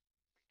access?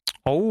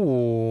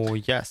 Oh,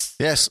 yes.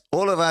 Yes,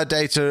 all of our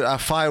data, our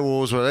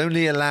firewalls will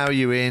only allow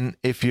you in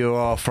if you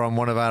are from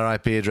one of our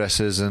IP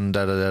addresses and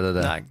da-da-da-da-da.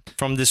 Like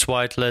from this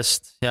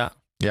whitelist, yeah.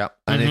 Yeah,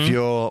 and if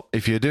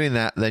you're doing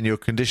that, then your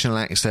conditional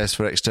access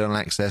for external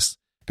access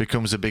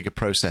becomes a bigger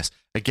process.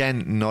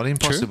 Again, not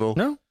impossible.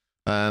 True.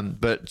 No.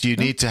 But you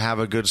need to have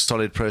a good,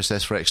 solid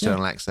process for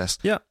external access.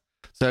 Yeah.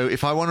 So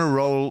if I want to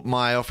roll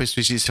my Office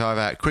 365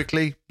 out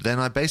quickly, then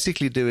I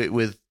basically do it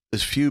with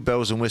as few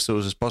bells and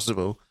whistles as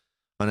possible.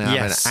 And I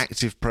have an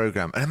active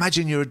program. And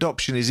imagine your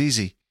adoption is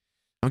easy.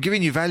 I'm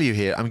giving you value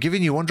here. I'm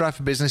giving you OneDrive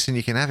for Business and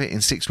you can have it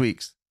in 6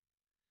 weeks.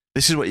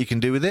 This is what you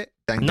can do with it.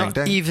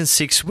 Not even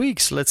 6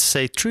 weeks. Let's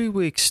say 3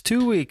 weeks,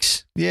 2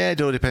 weeks. Yeah,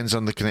 it all depends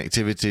on the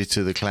connectivity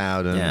to the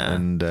cloud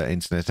and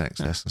internet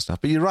access and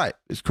stuff. But you're right.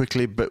 It's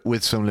quickly, but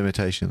with some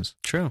limitations.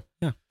 True,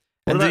 yeah.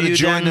 What about the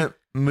joiner,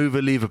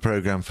 mover, lever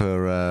program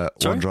for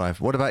OneDrive?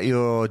 What about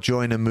your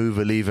joiner,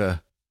 mover,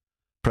 lever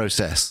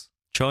process?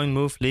 Join,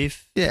 move,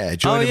 leave. Yeah,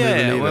 join and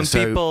move and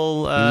leave. When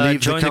people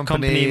join the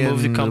company,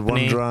 move the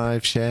company.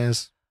 OneDrive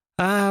shares.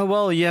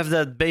 Well, you have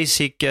that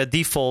basic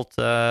default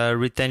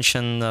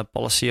retention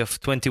policy of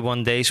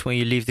 21 days when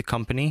you leave the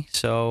company.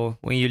 So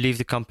when you leave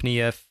the company,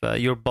 you have,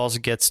 your boss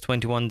gets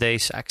 21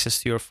 days access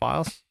to your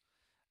files.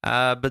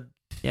 But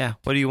yeah,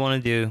 what do you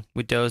want to do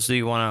with those? Do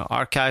you want to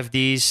archive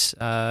these?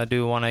 Do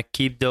you want to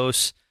keep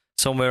those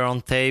somewhere on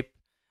tape?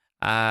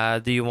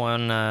 Do you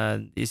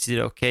want? Is it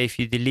okay if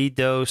you delete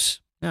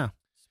those? Yeah.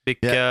 Big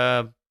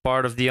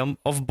part of the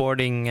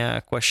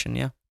offboarding question,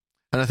 yeah.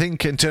 And I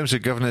think in terms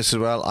of governance as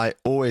well, I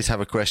always have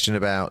a question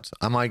about,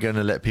 am I going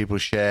to let people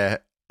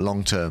share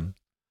long term?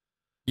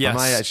 Yes. Am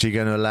I actually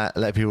going to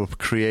let people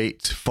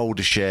create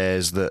folder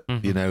shares that,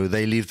 you know,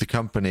 they leave the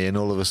company and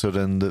all of a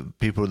sudden the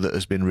people that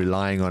has been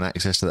relying on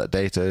access to that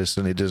data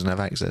suddenly doesn't have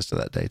access to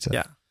that data?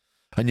 Yeah.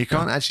 And you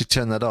can't actually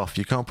turn that off.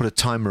 You can't put a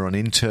timer on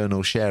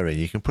internal sharing.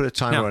 You can put a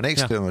timer on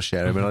external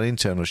sharing, but not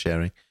internal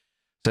sharing.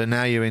 So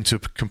now you're into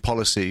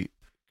compliance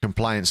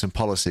and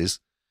policies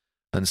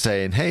and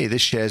saying, hey,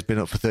 this share's been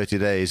up for 30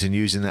 days and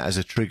using that as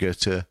a trigger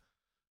to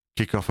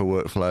kick off a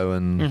workflow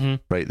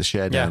and break the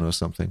share down or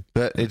something.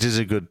 But it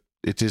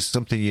is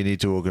something you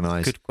need to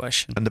organize. Good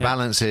question. And the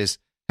balance is,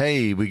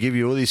 hey, we give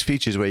you all these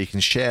features where you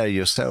can share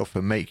yourself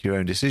and make your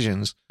own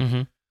decisions.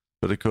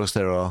 But of course,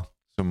 there are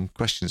some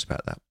questions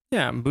about that.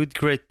 Yeah, with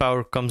great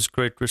power comes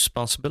great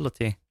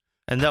responsibility.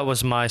 And that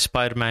was my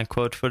Spider-Man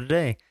quote for the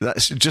day.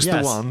 That's just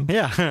the one?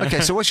 Yeah.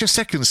 Okay, so what's your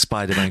second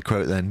Spider-Man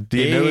quote then? Do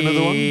you know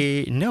another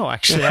one? No,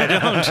 actually, I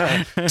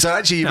don't. So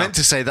actually, you meant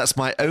to say that's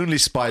my only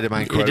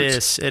Spider-Man quote. It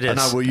is. And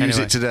I will use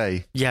it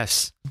today.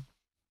 Yes.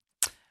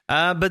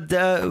 But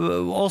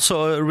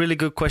also a really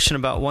good question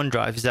about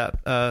OneDrive is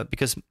that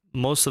because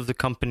most of the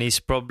companies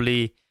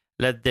probably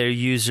let their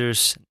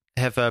users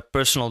have a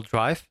personal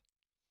drive.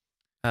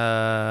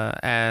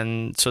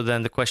 And so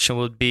then the question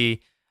would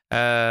be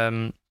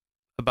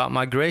about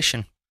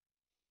migration.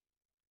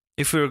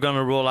 If we were going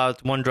to roll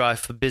out OneDrive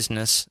for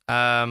Business,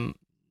 how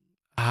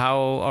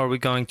are we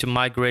going to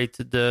migrate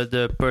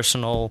the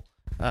personal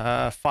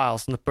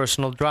files and the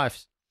personal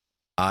drives?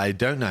 I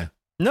don't know.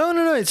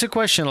 No. It's a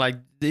question like,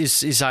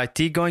 is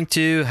IT going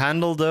to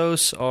handle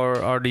those,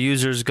 or are the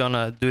users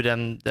gonna do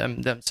them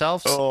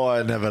themselves? Oh,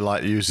 I never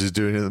like users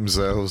doing it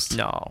themselves.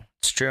 No,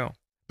 it's true.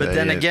 But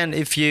then again,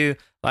 if you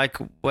like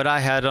what I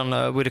had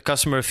on with a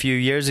customer a few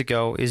years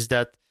ago, is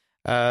that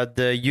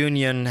the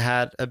union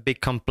had a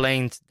big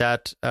complaint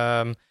that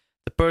the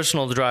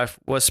personal drive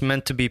was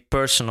meant to be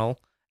personal,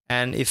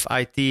 and if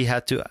IT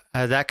had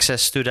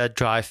access to that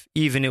drive,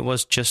 even it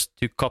was just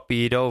to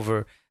copy it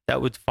over,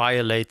 that would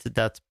violate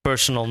that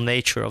personal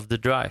nature of the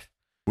drive.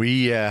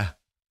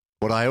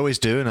 What I always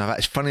do,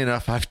 and funny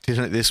enough, I've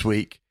done it this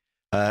week,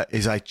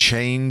 is I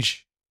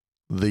change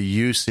the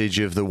usage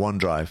of the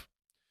OneDrive.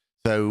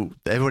 So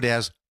everybody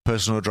has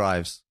personal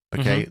drives,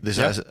 okay?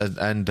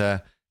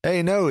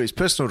 Hey, no, it's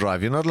personal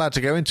drive. You're not allowed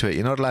to go into it.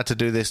 You're not allowed to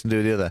do this and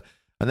do the other.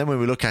 And then when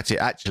we look at it,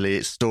 actually,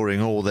 it's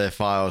storing all their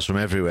files from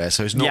everywhere.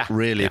 So it's not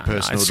really a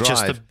personal drive. It's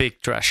just a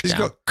big trash can. It's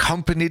got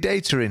company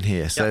data in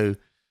here. So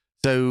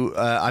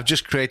I've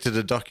just created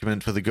a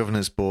document for the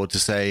governance board to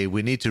say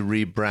we need to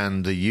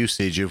rebrand the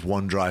usage of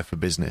OneDrive for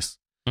Business.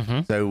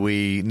 Mm-hmm. So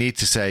we need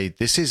to say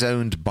this is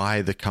owned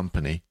by the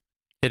company.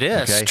 It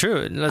is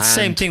true. The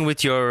same thing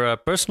with your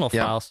personal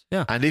files.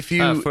 Yeah. And if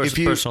you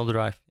personal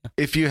drive,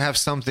 if you have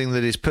something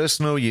that is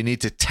personal, you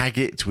need to tag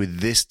it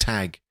with this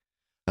tag.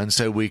 And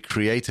so we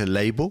create a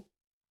label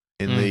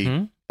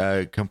in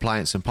the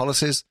compliance and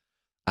policies,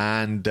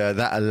 and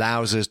that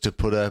allows us to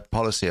put a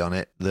policy on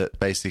it that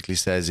basically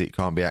says it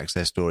can't be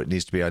accessed, or it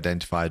needs to be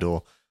identified,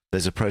 or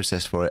there's a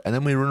process for it. And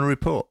then we run a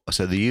report.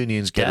 So the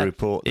unions get a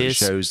report that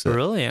shows that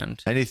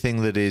brilliant.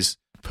 Anything that is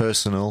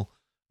personal,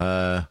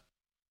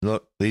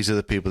 look, these are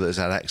the people that has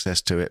had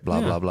access to it, blah,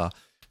 blah, blah.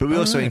 But we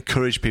also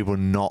encourage people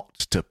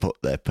not to put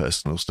their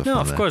personal stuff on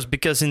there. No, of course,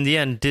 because in the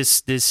end,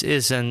 this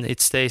is and it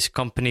stays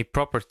company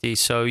property.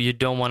 So you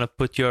don't want to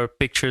put your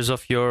pictures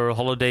of your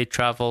holiday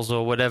travels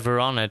or whatever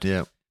on it.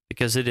 Yeah.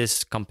 Because it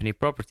is company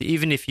property.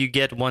 Even if you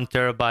get 1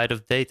 terabyte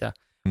of data,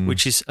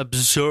 which is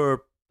absurd.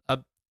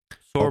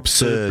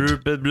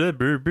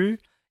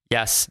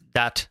 Yes,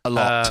 that. A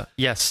lot.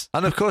 Yes.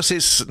 And of course,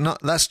 it's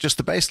not. That's just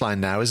the baseline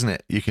now, isn't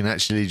it? You can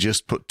actually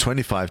just put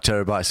 25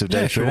 terabytes of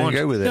data in and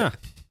go with it. Yeah.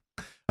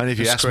 And if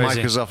you ask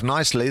Microsoft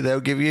nicely, they'll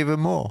give you even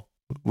more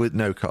with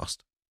no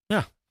cost.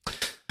 Yeah.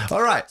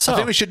 All right. So I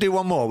think we should do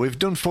one more. We've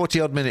done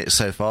 40-odd minutes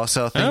so far,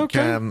 so I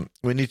think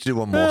we need to do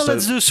one more.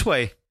 Let's do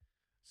Sway.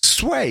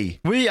 Sway?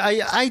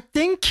 I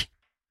think...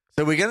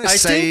 So we're going to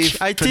save,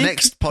 for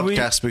next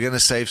podcast, we're going to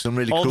save some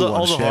really cool ones.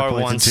 All the hard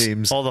SharePoint ones. and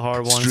Teams, all the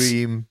hard ones.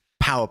 Stream,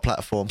 Power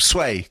Platform.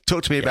 Sway.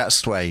 Talk to me about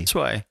Sway.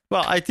 Sway.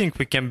 Well, I think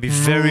we can be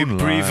very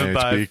brief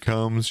about... It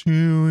becomes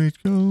you,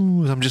 it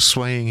goes. I'm just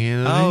swaying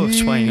here. Oh,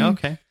 swaying.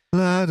 Okay.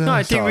 No,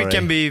 I think we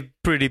can be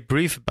pretty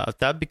brief about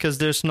that because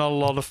there's not a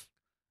lot of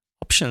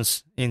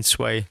options in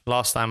Sway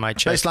last time I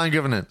checked. Baseline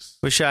governance.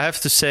 Which I have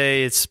to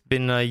say, it's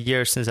been a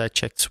year since I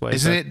checked Sway.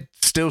 Isn't it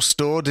still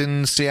stored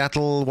in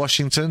Seattle,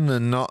 Washington,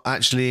 and not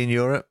actually in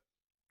Europe?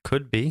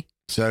 Could be.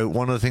 So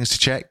one of the things to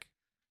check?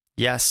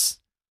 Yes.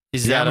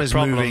 Is that a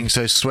problem? Moving,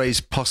 so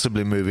Sway's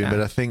possibly moving,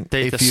 but I think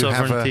data if you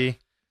sovereignty.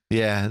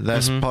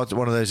 That's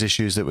one of those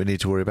issues that we need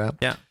to worry about.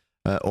 Yeah.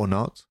 Or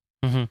not.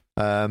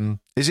 Mm-hmm.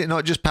 Is it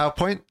not just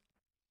PowerPoint?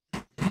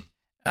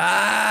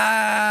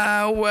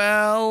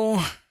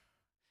 Well,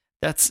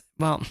 that's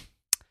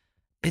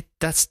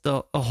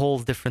a whole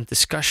different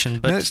discussion.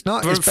 But no, it's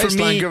not. It's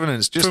baseline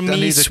governance. Just for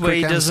me,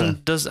 Sway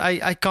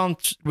I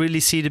can't really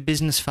see the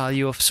business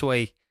value of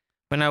Sway.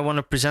 When I want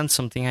to present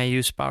something, I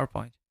use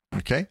PowerPoint.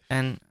 Okay.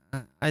 And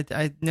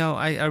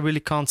I really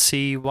can't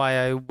see why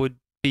I would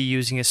be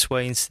using a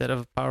Sway instead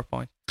of a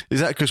PowerPoint. Is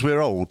that because we're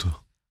old?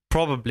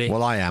 Probably.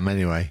 Well, I am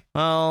anyway.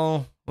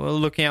 Well,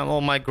 looking at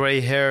all my gray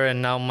hair, and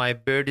now my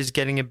beard is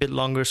getting a bit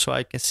longer, so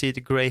I can see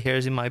the gray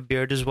hairs in my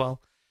beard as well.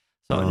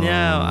 So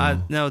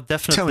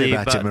definitely. Tell me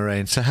about it,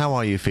 Moraine. So how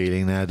are you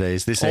feeling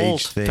nowadays? This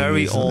old, age thing.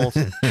 Very old.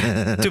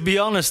 To be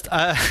honest,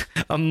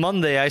 on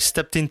Monday I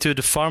stepped into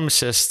the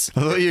pharmacist.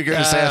 I thought you were going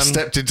to say I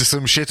stepped into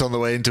some shit on the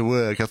way into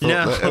work. I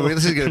thought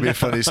this is going to be a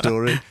funny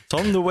story. It's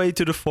on the way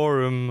to the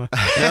forum.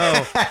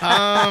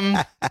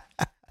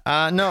 No,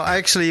 I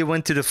actually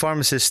went to the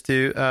pharmacist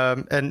too,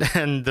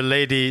 and the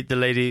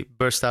lady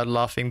burst out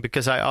laughing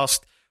because I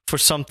asked for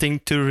something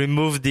to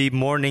remove the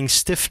morning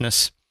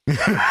stiffness.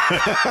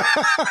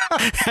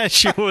 And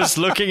she was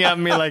looking at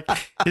me like,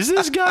 is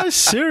this guy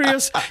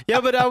serious?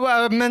 Yeah, but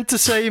I meant to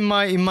say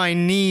my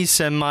knees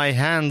and my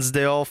hands,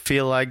 they all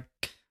feel like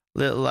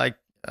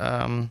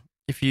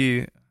if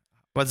you,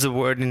 what's the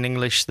word in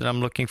English that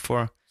I'm looking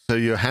for? So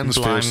your hands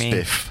feel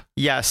stiff?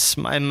 Yes,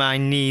 my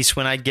knees,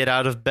 when I get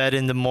out of bed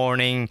in the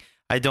morning,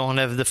 I don't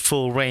have the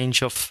full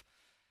range of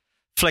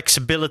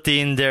flexibility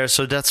in there,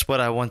 so that's what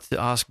I wanted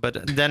to ask.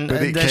 But then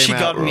she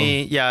got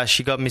me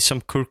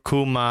some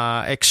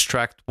curcuma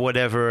extract,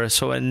 whatever.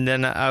 So and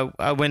then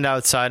I went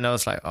outside and I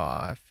was like, oh,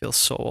 I feel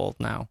so old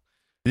now.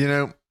 You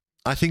know,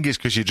 I think it's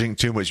because you drink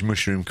too much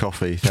mushroom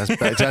coffee.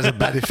 It has a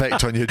bad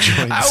effect on your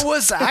joints. I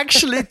was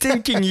actually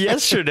thinking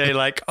yesterday,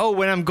 like, oh,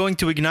 when I'm going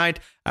to Ignite,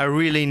 I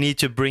really need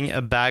to bring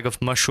a bag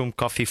of mushroom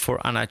coffee for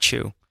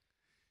Anachu.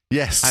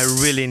 Yes. I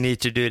really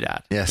need to do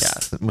that.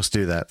 Yes. Must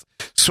do that.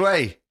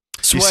 Sway.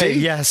 Sway,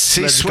 yes.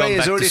 See, Let's Sway go has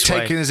back already to Sway.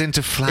 taken us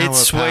into flower It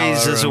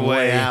sways power us and away.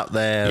 way out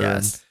there.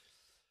 Yes.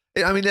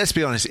 And, I mean, let's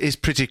be honest, it's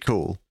pretty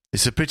cool.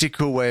 It's a pretty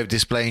cool way of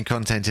displaying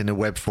content in a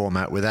web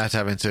format without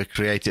having to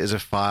create it as a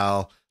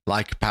file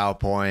like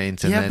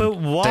PowerPoint. And Yeah, then but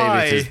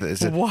why? save it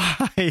as a- Why?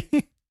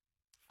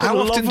 How For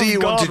the often love do you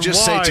of want to God,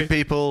 just say why? to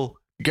people,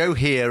 go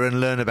here and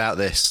learn about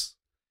this?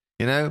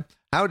 You know,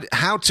 how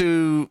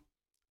to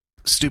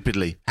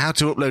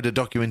upload a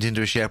document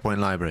into a SharePoint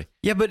library?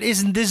 Yeah, but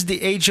isn't this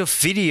the age of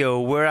video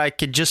where I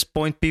could just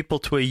point people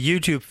to a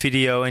YouTube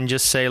video and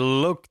just say,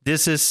 look,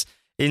 this is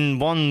in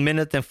 1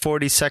 minute and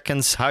 40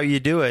 seconds how you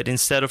do it,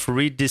 instead of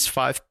read this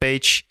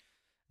 5-page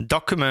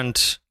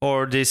document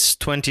or this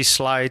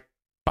 20-slide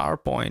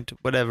PowerPoint,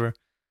 whatever.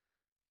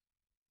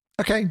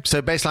 Okay,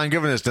 so baseline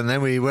governance, and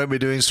then we won't be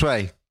doing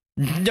Sway.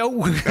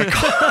 No.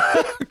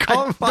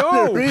 Can't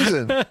find a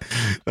reason. I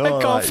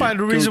can't find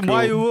a reason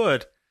why you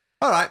would.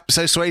 All right,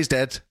 so Sway's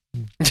dead.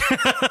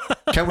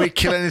 Can we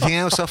kill anything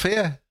else off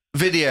here?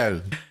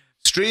 Video.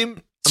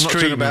 Stream? I'm not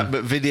talking about,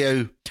 but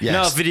video, yes.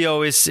 No,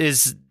 video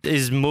is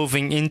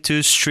moving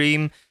into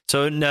Stream.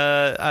 So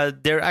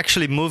they're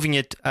actually moving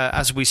it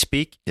as we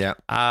speak.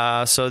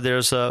 Yeah. So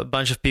there's a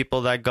bunch of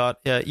people that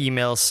got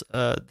emails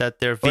that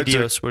their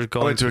videos were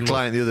going. I went to a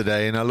client the other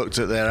day and I looked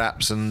at their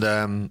apps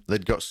and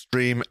they'd got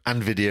Stream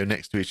and video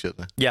next to each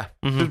other. Yeah.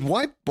 But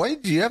why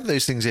do you have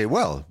those things here?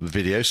 Well,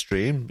 video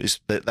Stream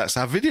that's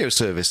our video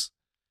service.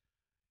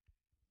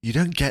 You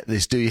don't get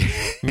this, do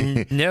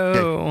you? No.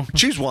 Okay,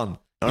 choose one.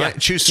 All right,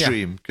 choose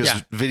Stream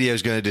because video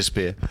is going to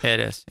disappear. It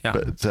is. Yeah.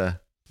 But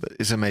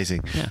it's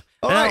amazing. Yeah.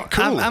 All right,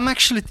 cool. I'm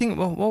actually thinking,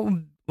 well,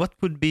 what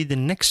would be the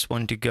next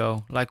one to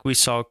go? Like we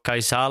saw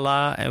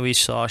Kaizala and we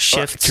saw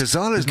Shift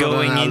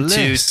going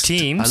into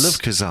Teams. I love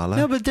Kaizala.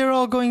 No, but they're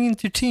all going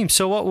into Teams.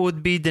 So what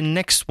would be the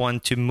next one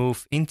to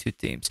move into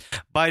Teams?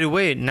 By the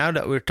way, now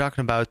that we're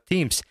talking about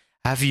Teams,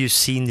 have you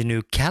seen the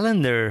new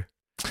calendar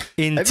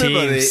in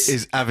Everybody Teams?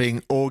 is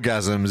having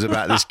orgasms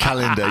about this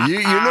calendar. You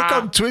look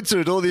on Twitter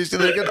at all these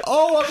things, they go,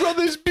 oh, I've got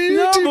this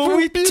beautiful, No, but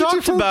we beautiful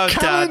talked about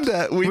calendar.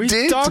 that. We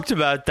did. Talked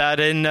about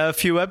that in a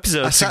few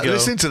episodes I sat ago.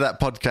 listening to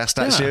that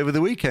podcast actually over the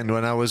weekend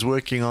when I was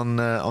working on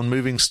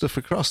moving stuff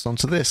across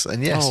onto this.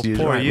 And yes, you're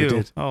poor right, you. we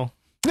did. Oh,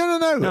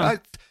 No.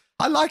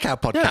 I like our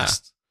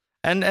podcast.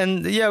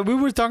 And we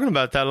were talking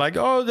about that. Like,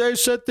 oh, they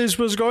said this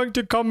was going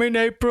to come in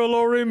April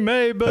or in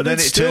May, but then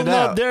it's it still turned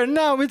not out. there.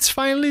 Now it's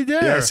finally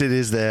there. Yes, it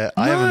is there.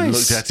 I haven't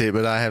Nice. looked at it,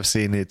 but I have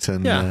seen it.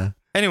 And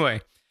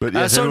Anyway, but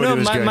yes, so everybody no,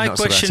 was going my nuts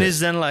about question it.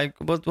 is then like,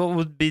 what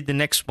would be the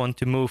next one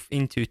to move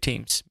into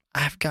Teams?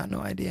 I've got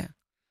no idea.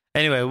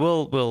 Anyway,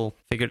 we'll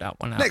figure that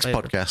one out Next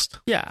later. podcast.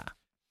 Yeah,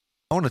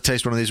 I want to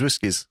taste one of these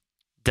whiskies.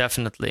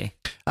 definitely.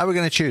 How are we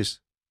going to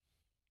choose?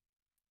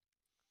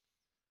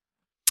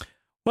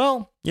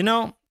 Well,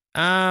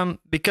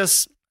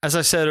 because as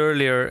I said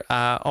earlier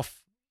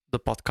off the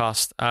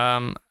podcast,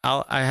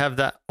 I have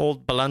that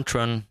old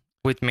Balantron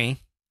with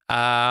me.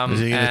 Is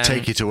he going to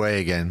take it away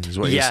again? Is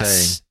what you're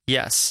saying?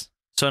 Yes.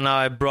 So now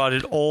I brought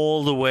it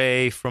all the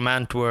way from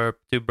Antwerp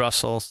to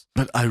Brussels.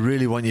 But I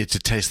really want you to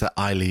taste that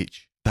eye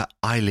leech. That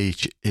eye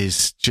leech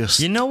is just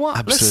You know what?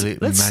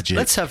 absolute magic.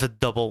 Let's have a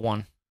double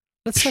one.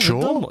 Let's have Sure?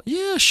 a double.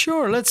 Yeah,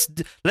 sure.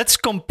 Let's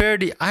compare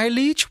the Eye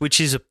Leech,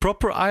 which is a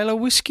proper Islay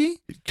whiskey,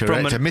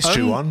 Correct, a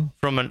mystery one.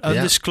 from an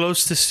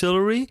undisclosed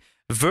distillery,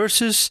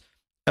 versus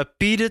a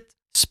peated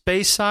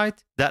Speyside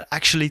that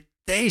actually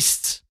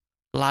tastes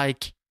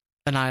like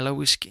an Islay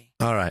whiskey.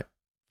 All right,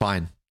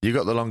 fine. You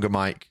got the longer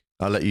mic.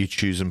 I'll let you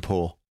choose and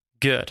pour.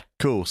 Good.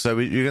 Cool. So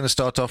you're going to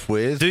start off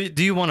with...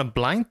 Do you want to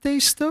blind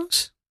taste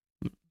those?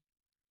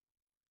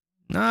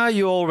 Nah,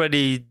 you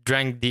already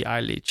drank the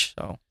Eye Leech,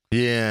 so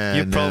Yeah,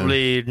 you no.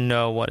 probably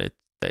know what it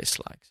tastes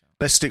like. So.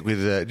 Let's stick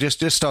with... just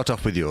start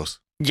off with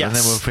yours. Yes. And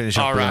then we'll finish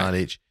off All with right. an eye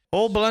leech.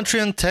 Old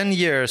Ballantrian, 10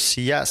 years,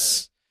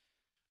 yes.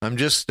 I'm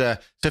just... so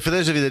for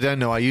those of you that don't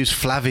know, I use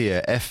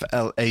Flaviar,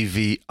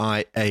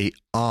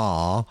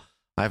 Flaviar.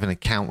 I have an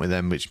account with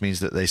them, which means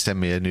that they send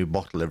me a new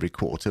bottle every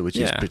quarter, which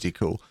is pretty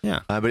cool. Yeah.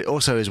 But it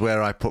also is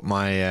where I put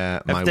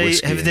my my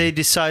whiskey Have in. they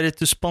decided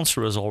to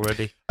sponsor us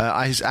already?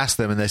 I asked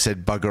them and they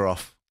said bugger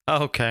off.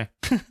 Oh, okay.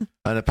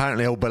 And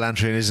apparently Old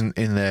Ballantrian isn't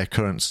in their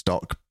current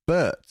stock.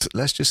 But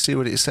let's just see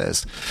what it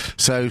says.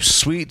 So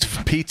sweet,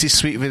 peaty,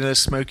 sweet vanilla,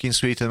 smoking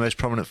sweet are the most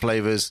prominent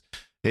flavours.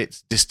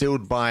 It's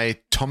distilled by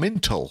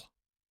Tomintoul.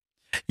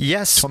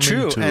 Yes,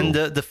 Tomintoul. true. And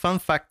the fun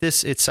fact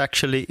is, it's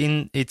actually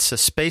it's a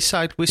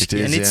Speyside whiskey,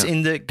 It is, and it's yeah.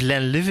 in the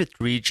Glenlivet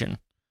region.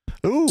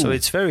 Ooh. So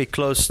it's very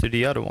close to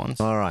the other ones.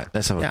 All right,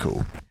 let's have a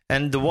cool.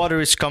 And the water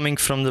is coming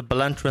from the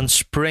Ballantrian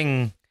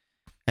spring,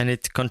 and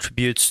it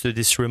contributes to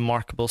this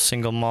remarkable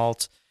single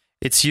malt.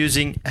 It's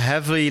using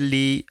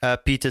heavily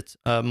peated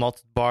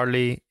malted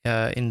barley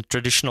in the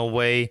traditional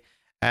way,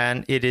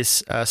 and it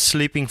is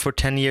sleeping for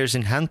 10 years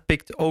in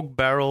hand-picked oak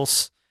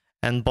barrels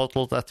and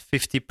bottled at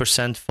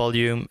 50%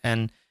 volume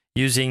and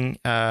using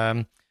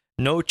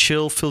no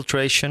chill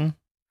filtration.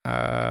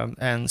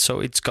 And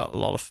so it's got a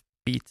lot of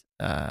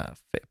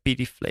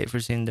peaty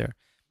flavors in there.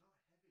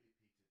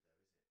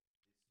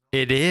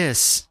 It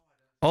is.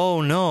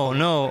 Oh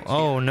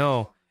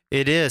no.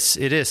 It is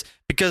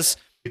because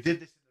We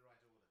did this in the right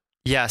order.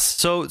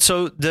 yes.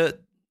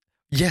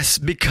 Yes,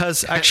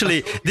 because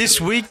actually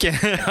this weekend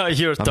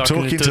you're I'm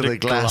talking to the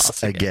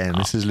glass again.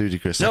 This is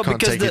ludicrous. I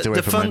can't take it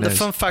away from my nose. The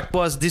fun fact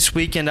was this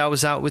weekend I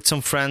was out with some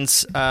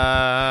friends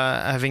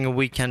having a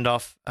weekend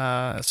off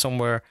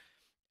somewhere,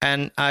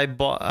 and I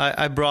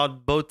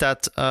brought both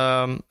that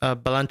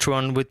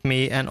Balantron with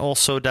me and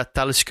also that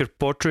Talisker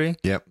Portree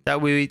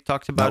that we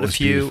talked about a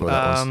few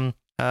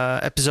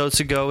episodes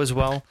ago as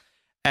well.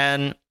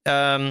 And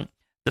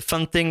the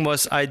fun thing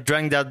was I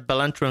drank that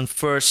Balantron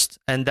first,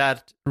 and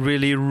that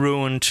really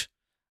ruined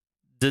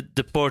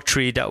the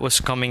Portree that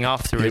was coming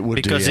after it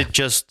because it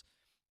just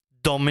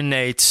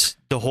dominates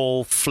the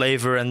whole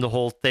flavor and the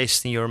whole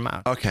taste in your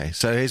mouth. Okay,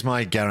 so here's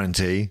my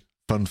guarantee.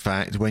 Fun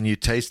fact: when you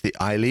taste the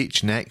eye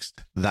leech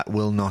next, that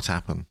will not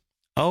happen.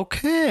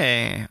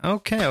 Okay. All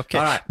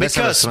right.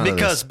 Because so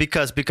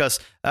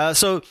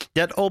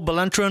that old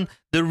Balantron,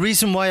 the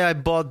reason why I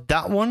bought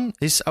that one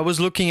is I was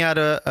looking at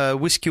a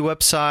whiskey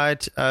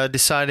website,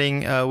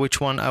 deciding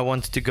which one I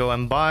wanted to go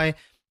and buy,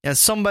 and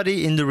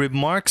somebody in the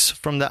remarks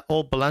from that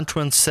old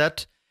Balantron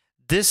said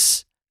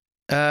this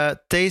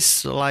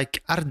tastes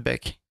like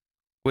Ardbeg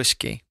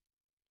whiskey,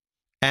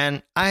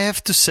 and I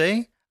have to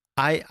say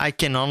I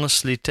can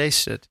honestly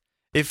taste it.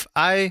 If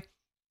I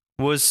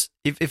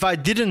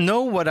didn't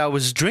know what I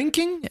was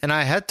drinking and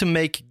I had to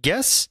make a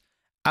guess,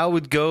 I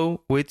would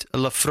go with a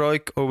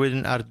Laphroaig or with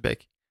an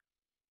Ardbeg.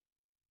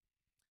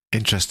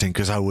 Interesting,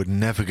 because I would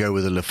never go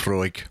with a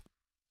Laphroaig.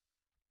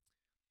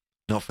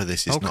 Not for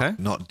this. It's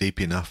not deep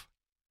enough.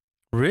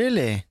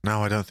 Really?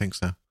 No, I don't think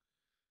so.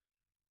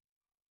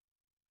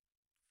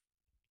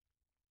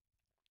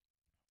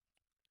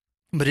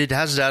 But it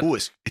has that... Oh,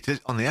 it is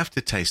on the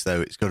aftertaste,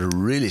 though. It's got a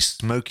really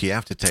smoky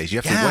aftertaste.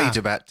 You have to wait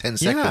about 10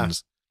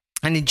 seconds.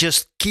 And it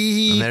just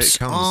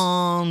keeps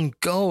on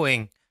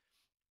going.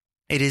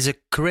 It is a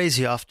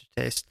crazy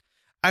aftertaste.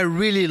 I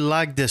really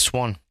like this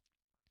one.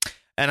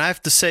 And I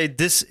have to say,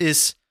 this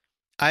is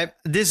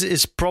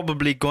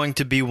probably going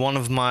to be one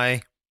of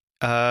my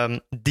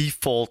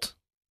default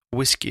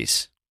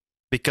whiskeys.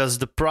 Because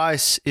the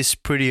price is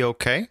pretty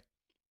okay.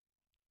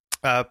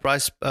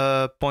 Price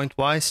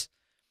point-wise.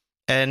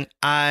 And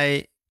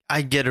I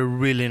get a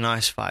really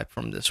nice vibe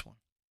from this one.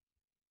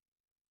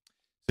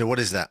 So what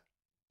is that?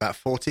 About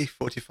 40,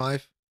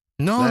 45?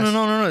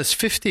 No. It's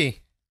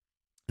 50.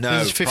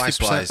 No, it's 50%.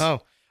 Price-wise.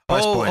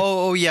 Price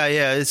point.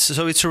 Yeah.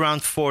 It's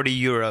around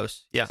 40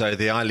 euros. Yeah. So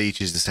the eye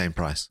leech is the same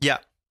price. Yeah.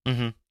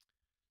 Mm-hmm.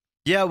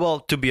 Yeah. Well,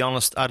 to be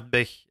honest,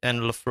 Ardbeg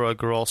and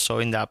Laphroaig are also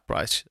in that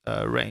price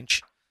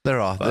range. There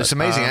are. But, it's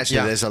amazing.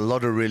 Actually, there's a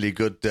lot of really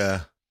good.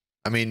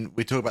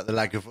 We talk about the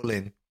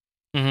Lagavulin.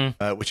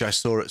 Mm-hmm. Which I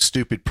saw at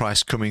stupid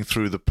price coming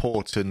through the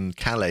port in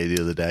Calais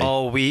the other day.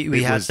 Oh,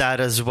 we had that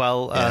as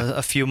well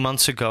a few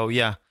months ago.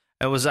 Yeah,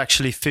 it was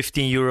actually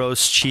 15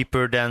 euros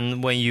cheaper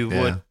than when you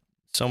would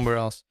somewhere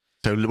else.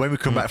 So when we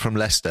come back from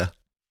Leicester,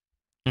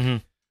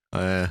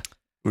 we're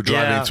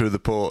driving through the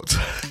port.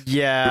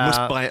 Yeah, we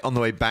must buy it on the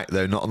way back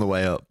though, not on the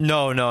way up.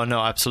 No,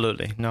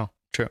 absolutely no.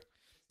 True.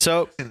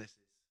 So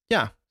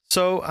yeah.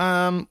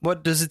 So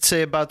what does it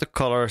say about the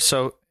color?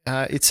 So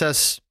it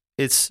says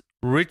it's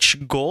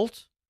rich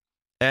gold,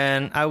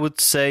 and I would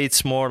say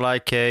it's more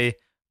like a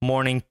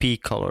morning pea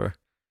color.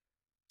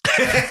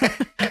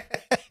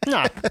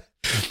 No.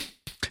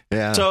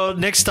 Yeah. So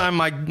next time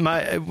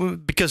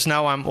because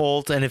now I'm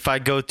old, and if I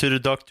go to the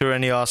doctor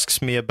and he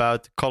asks me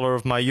about the color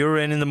of my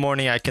urine in the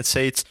morning, I can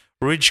say it's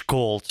rich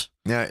gold.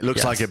 Yeah, it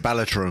looks like a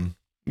Ballatron.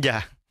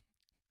 Yeah.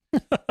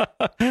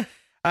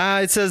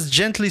 It says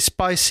gently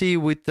spicy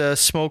with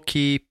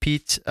smoky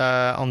peat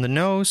on the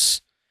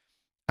nose.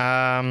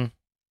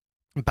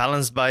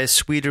 Balanced by a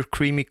sweeter,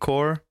 creamy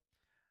core.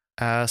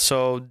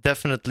 So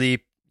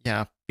definitely,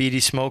 peaty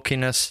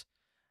smokiness.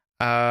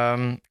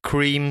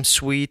 Cream,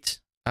 sweet,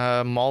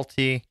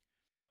 malty.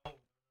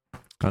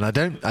 And I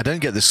don't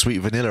get the sweet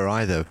vanilla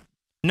either.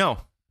 No,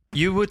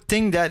 you would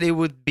think that it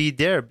would be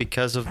there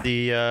because of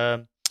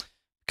the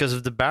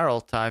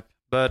barrel type,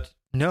 but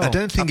no. I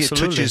don't think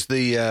absolutely. it touches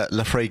the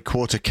Laphroaig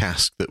quarter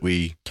cask that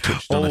we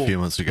touched on a few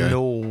months ago.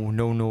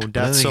 No.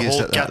 That's a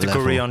whole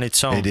category on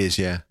its own. It is,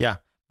 yeah. Yeah.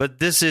 But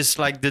this is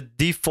like the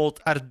default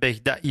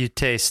Ardbeg that you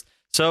taste.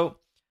 So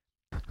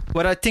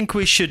what I think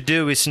we should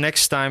do is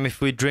next time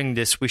if we drink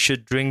this, we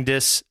should drink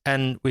this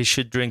and we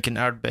should drink an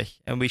Ardbeg.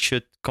 And we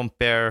should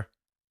compare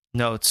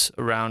notes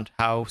around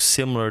how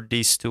similar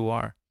these two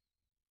are.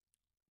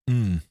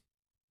 Mm.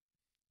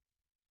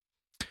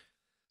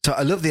 So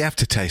I love the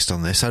aftertaste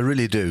on this. I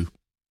really do.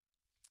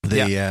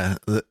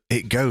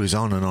 It goes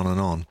on and on and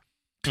on.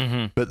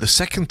 Mm-hmm. But the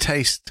second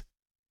taste...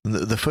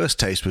 The first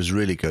taste was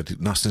really good,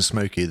 nice and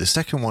smoky. The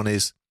second one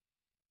is,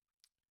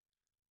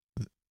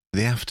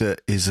 the after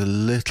is a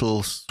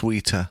little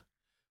sweeter.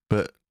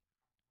 But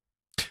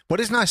what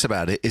is nice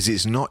about it is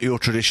it's not your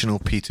traditional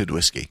peated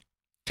whiskey.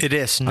 It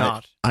is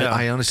not.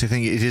 I honestly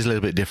think it is a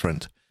little bit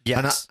different. Yes.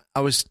 And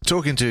I was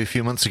talking to you a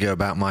few months ago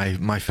about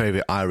my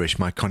favourite Irish,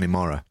 my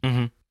Connemara.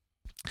 Mm-hmm.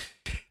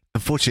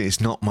 Unfortunately,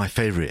 it's not my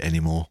favourite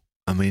anymore.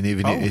 I mean,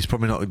 it's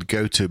probably not a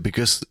go-to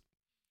because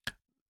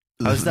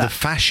the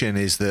fashion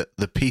is that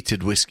the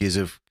peated whiskies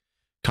have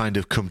kind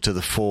of come to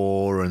the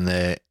fore, and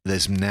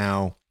there's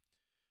now,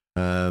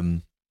 I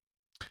mean,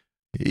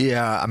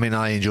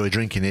 I enjoy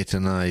drinking it,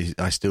 and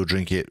I still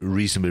drink it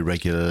reasonably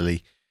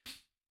regularly,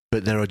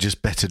 but there are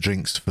just better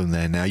drinks from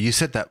there now. You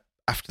said that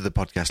after the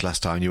podcast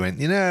last time. You went,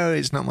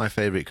 it's not my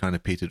favourite kind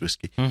of peated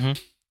whiskey. Mm-hmm.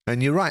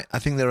 And you're right. I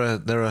think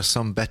there are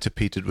some better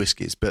peated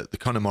whiskies, but the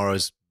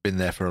Connemara's been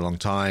there for a long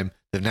time.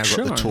 They've now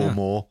got the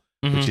Tormore,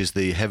 which is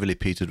the heavily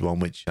peated one,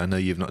 which I know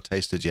you've not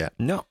tasted yet.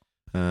 No.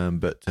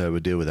 But we'll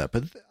deal with that.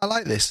 But I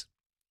like this.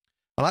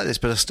 But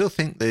I still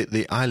think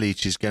the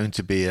Eileach is going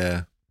to be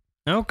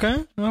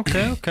Okay.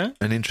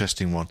 an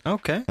interesting one.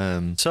 Okay.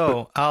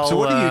 So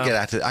what do you get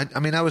out of it? I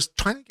mean, I was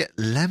trying to get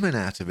lemon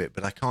out of it,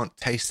 but I can't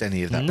taste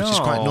any of that, which is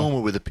quite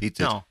normal with the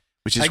peated. No.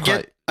 Which is I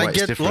get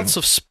different. lots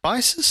of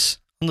spices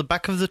on the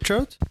back of the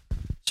throat.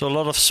 So a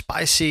lot of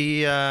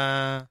spicy.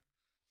 It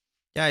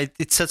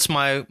sets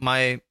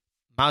my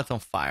mouth on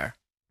fire.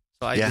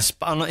 So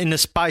in a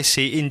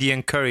spicy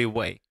Indian curry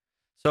way.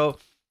 So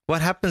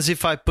what happens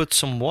if I put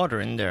some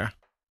water in there?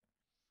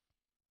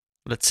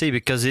 Let's see,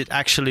 because it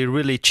actually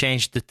really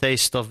changed the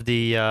taste of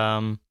the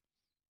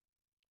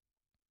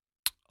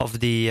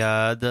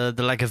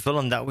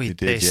Lagavulin that we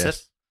tasted.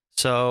 Yes.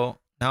 So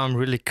now I'm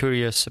really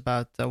curious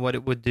about what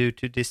it would do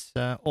to this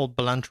Old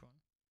Ballantrae.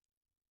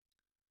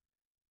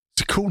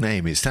 It's a cool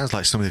name. It sounds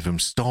like something from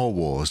Star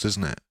Wars,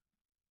 doesn't it?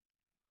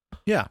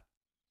 Yeah.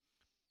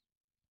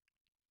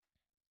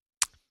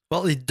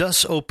 Well, it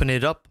does open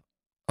it up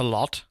a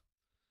lot.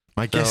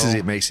 My guess is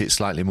it makes it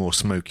slightly more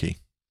smoky.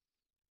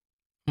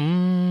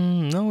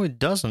 No, it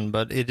doesn't,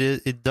 but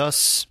it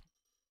does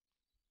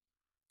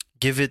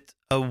give it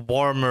a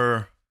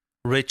warmer,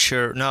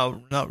 richer,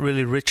 no, not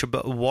really richer,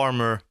 but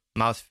warmer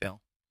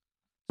mouthfeel.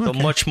 So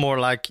much more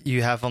like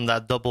you have on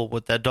that double.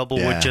 With that double,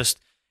 would just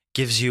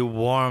gives you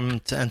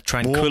warmth and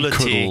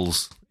tranquility. Warm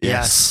cuddles.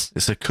 Yes.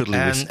 It's a cuddly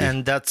whiskey.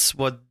 And that's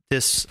what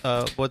this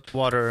what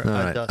water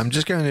does. I'm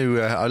just going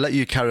to I'll let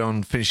you carry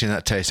on finishing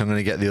that taste. I'm going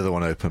to get the other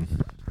one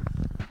open.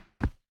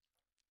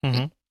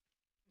 Mm-hmm.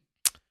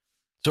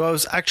 So I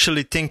was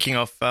actually thinking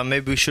of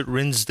maybe we should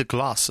rinse the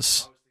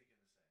glasses.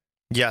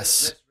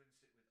 Yes.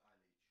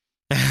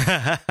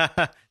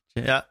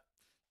 Yeah.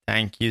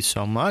 Thank you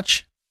so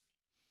much.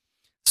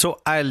 So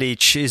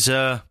Eileach is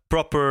a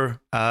proper...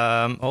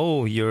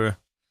 you're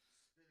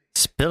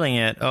spilling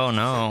it. Oh,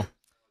 no.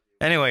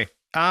 Anyway,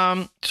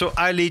 so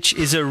Eileach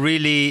is a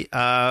really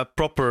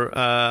proper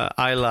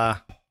Islay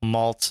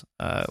malt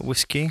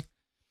whiskey.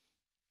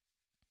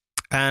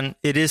 And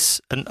it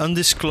is an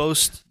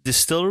undisclosed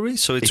distillery,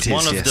 so it's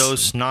one of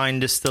those 9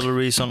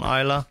 distilleries on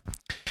Islay.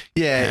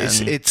 Yeah,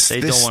 and it's they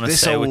don't want to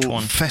say which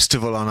one.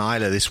 Festival on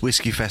Islay, this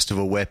whiskey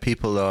festival, where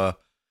people are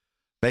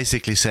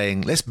basically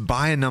saying, "Let's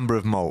buy a number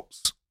of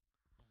malts,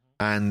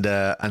 and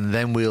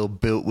then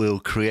we'll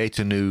create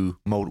a new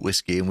malt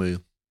whiskey, and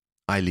we'll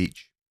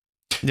Eileach."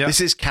 Yeah. This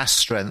is cask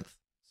strength,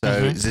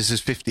 so this is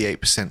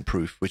 58%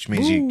 proof, which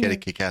means you get a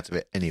kick out of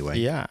it anyway.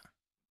 Yeah.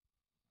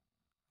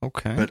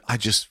 Okay. But I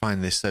just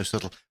find this so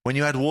subtle. When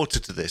you add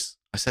water to this,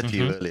 I said to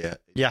you earlier,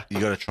 you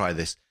got to try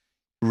this.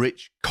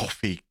 Rich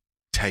coffee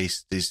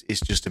taste is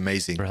just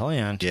amazing.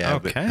 Brilliant. Yeah,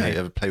 okay. But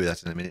I'll play with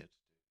that in a minute.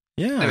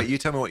 Yeah. Anyway, you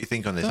tell me what you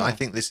think on this. I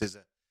think this is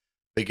a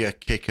bigger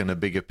kick and a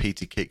bigger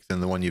peaty kick than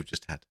the one you've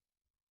just had.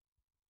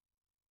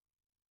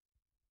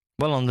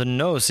 Well, on the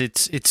nose,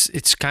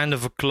 it's kind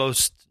of a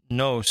closed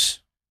nose.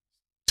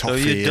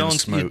 Toffee so you don't,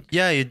 and smoke.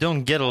 You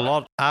don't get a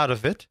lot out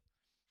of it.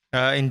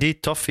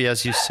 Indeed, toffee,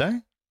 as you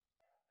say.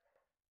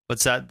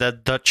 What's that?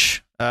 That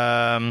Dutch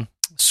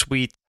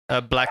sweet,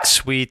 black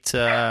sweet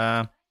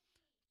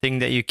thing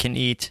that you can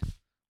eat.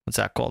 What's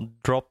that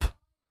called? Drop.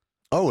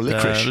 Oh,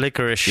 licorice.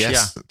 Licorice.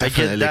 Yes, yeah,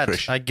 definitely I get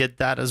licorice. that. I get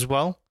that as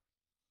well.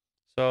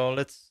 So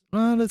let's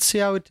see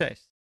how it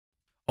tastes.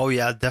 Oh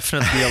yeah,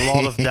 definitely a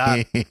lot of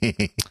that.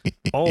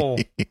 Oh,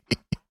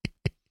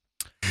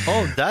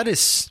 that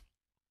is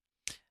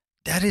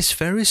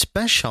very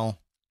special.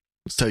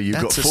 So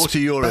you've got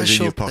 40 euros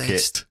in your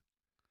pocket.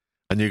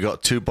 And you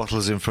got 2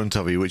 bottles in front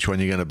of you. Which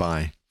one are you going to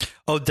buy?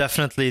 Oh,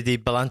 definitely the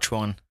Ballantrae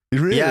one.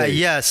 Really? Yeah,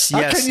 yes.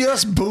 How can you?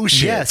 That's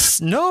bullshit. Yes.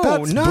 No,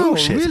 that's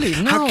bullshit.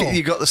 Really, no. How can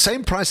you got the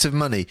same price of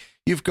money?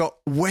 You've got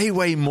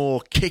way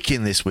more kick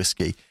in this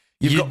whiskey.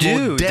 You've got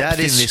more depth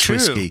in this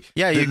whiskey.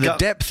 Yeah, the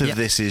depth of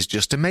this is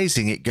just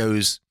amazing. It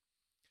goes...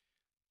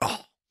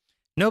 Oh.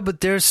 No, but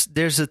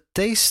there's a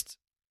taste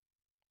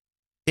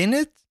in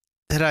it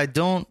that I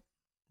don't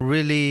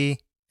really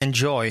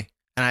enjoy.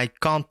 And I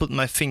can't put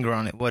my finger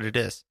on it, what it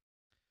is.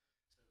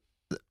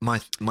 My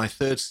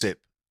third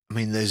sip, I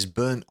mean, there's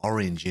burnt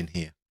orange in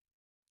here.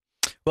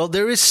 Well,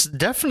 there is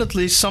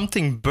definitely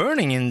something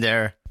burning in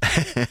there.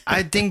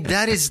 I think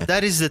that is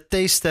the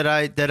taste that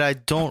I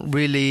don't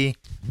really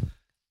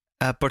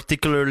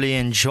particularly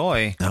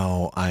enjoy.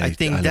 No, I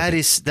think that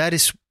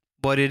is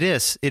what it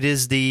is. It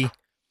is there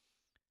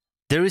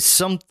is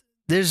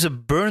there's a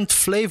burnt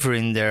flavor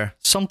in there.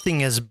 Something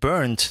has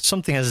burned.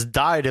 Something has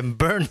died and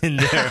burned in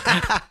there.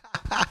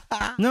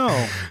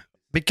 No,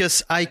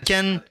 because I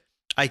can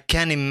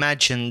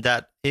imagine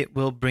that it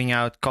will bring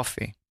out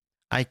coffee.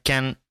 I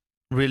can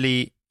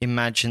really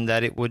imagine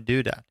that it would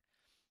do that,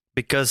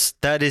 because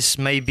that is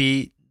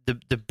maybe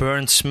the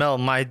burnt smell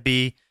might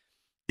be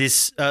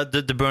this.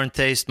 The burnt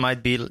taste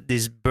might be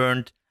this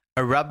burnt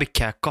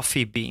Arabica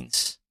coffee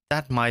beans.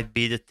 That might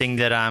be the thing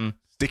that I'm.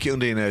 Stick it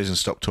under your nose and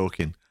stop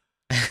talking.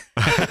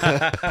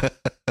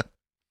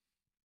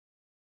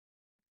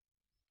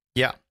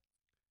 Yeah.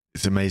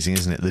 It's amazing,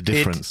 isn't it? The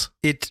difference.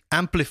 It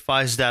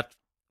amplifies that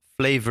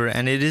flavor,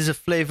 and it is a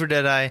flavor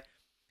that I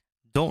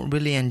don't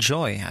really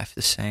enjoy, I have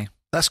to say.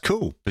 That's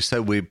cool.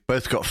 So we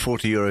both got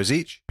 40 euros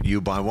each. You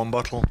buy one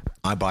bottle,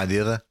 I buy the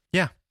other.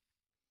 Yeah.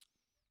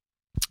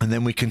 And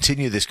then we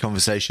continue this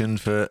conversation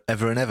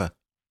forever and ever.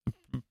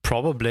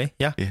 Probably,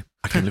 yeah. Yeah,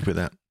 I can live with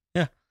that.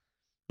 Yeah.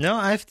 No,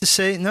 I have to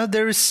say, no,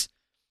 there is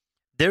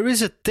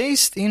a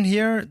taste in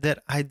here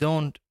that I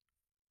don't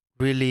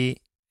really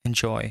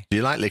enjoy. Do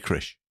you like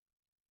licorice?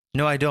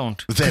 No, I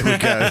don't. There we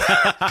go.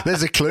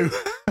 There's a clue.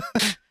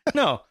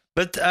 No,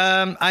 but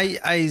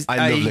I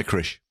love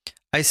licorice.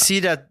 I see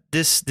that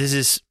this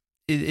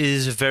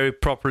is a very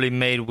properly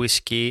made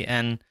whiskey,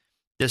 and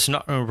there's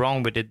nothing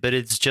wrong with it, but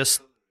it's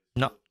just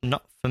not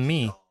for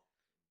me.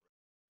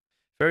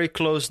 Very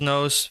close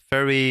nose,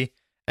 very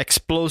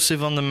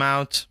explosive on the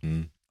mouth.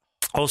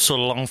 Also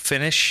long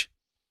finish,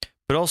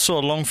 but also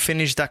a long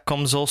finish that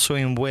comes also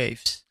in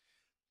waves.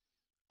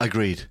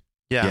 Agreed.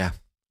 Yeah,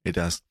 it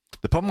does.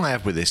 The problem I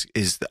have with this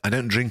is that I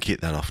don't drink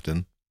it that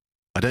often.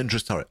 I don't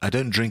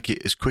drink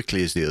it as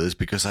quickly as the others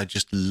because I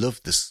just love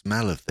the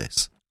smell of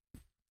this.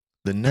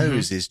 The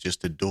nose is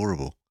just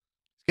adorable.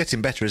 It's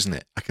getting better, isn't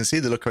it? I can see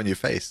the look on your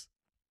face.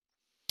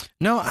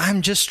 No,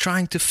 I'm just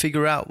trying to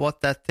figure out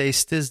what that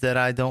taste is that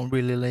I don't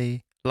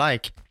really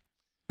like.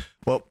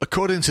 Well,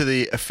 according to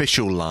the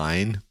official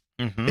line,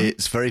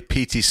 it's very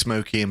peaty,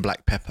 smoky, and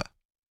black pepper.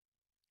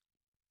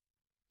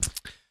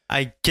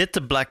 I get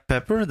the black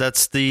pepper.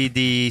 That's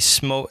the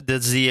smoke.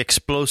 That's the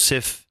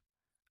explosive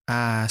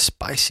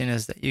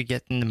spiciness that you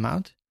get in the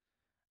mouth.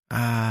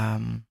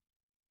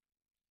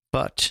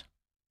 But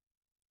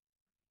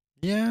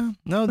yeah,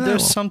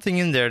 there's something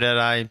in there that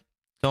I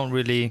don't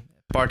really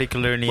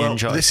particularly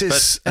enjoy. This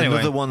is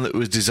another one that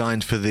was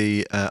designed for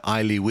the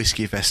Islay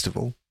Whiskey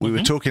Festival. We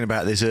were talking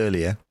about this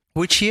earlier.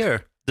 Which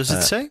year does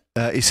it say?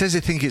 It says they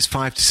think it's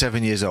 5 to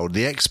 7 years old.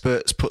 The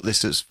experts put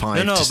this as 5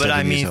 to 7 years old. No, but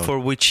I mean for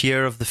which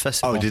year of the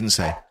festival? Oh, it didn't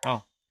say.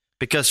 Oh,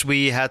 because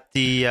we had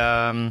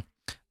the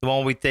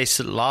one we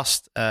tasted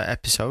last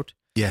episode.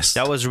 Yes,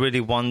 that was really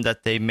one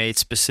that they made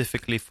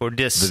specifically for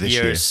this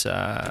year's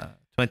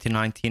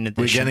 2019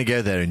 edition. We're going to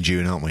go there in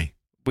June, aren't we?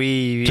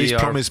 Please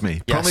promise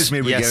me. Yes, promise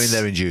me we're going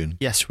there in June.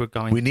 Yes, we're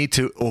going. We need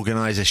to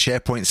organise a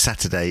SharePoint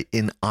Saturday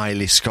in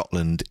Islay,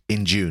 Scotland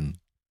in June.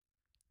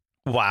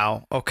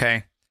 Wow.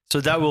 Okay.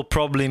 So that will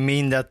probably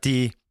mean that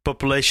the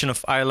population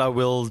of Islay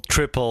will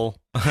triple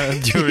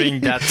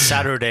during that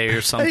Saturday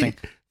or something.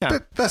 Hey, yeah.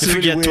 That's if really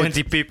we get weird.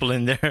 20 people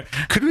in there.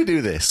 Could we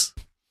do this?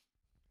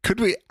 Could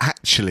we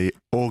actually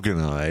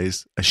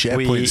organise a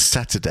SharePoint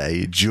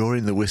Saturday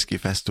during the Whiskey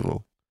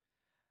Festival?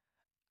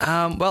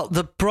 Well,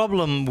 the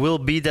problem will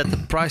be that the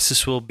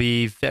prices will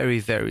be very,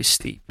 very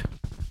steep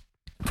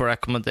for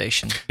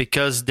accommodation,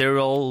 because there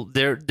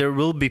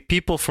will be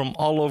people from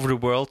all over the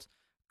world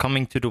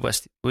coming to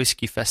the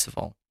Whiskey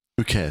Festival.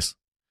 Who cares?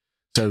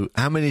 So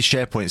how many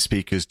SharePoint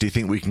speakers do you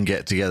think we can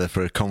get together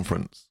for a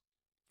conference,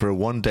 for a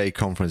one-day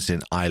conference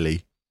in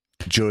Islay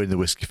during the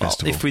Whiskey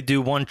Festival? If we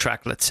do one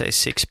track, let's say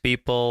 6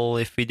 people.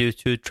 If we do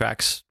 2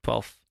 tracks,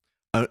 12.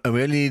 And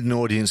we only need an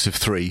audience of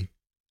 3.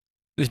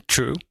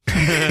 True.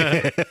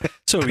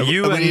 So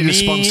you and need me a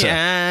sponsor.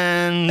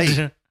 and...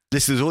 Hey,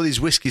 listen, there's all these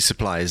whiskey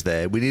suppliers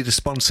there. We need a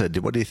sponsor.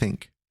 What do you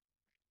think?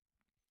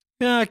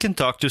 Yeah, I can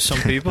talk to some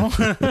people.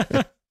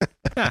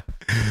 Yeah.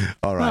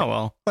 All right. Oh,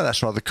 well. Well,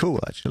 that's rather cool,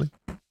 actually.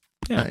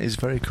 Yeah. That is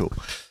very cool.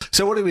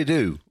 So what did we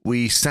do?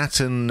 We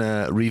sat and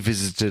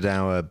revisited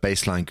our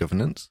baseline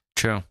governance.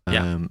 True.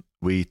 Yeah.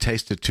 We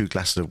tasted 2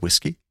 glasses of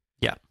whiskey.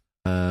 Yeah.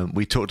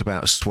 We talked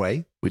about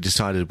Sway. We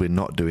decided we're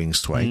not doing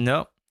Sway.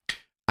 No.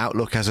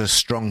 Outlook has a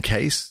strong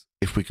case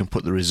if we can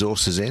put the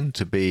resources in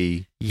to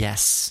be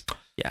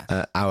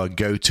our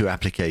go-to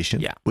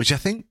application, which I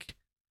think,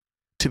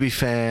 to be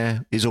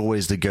fair, is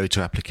always the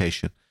go-to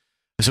application.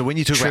 So when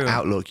you talk about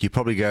Outlook, you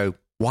probably go,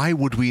 why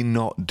would we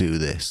not do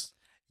this?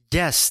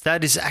 Yes,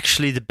 that is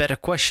actually the better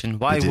question.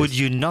 Why would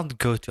you not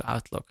go to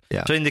Outlook?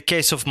 Yeah. So in the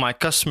case of my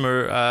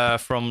customer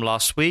from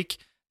last week,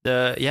 we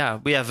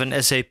have an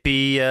SAP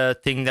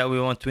thing that we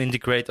want to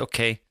integrate.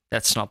 Okay,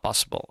 that's not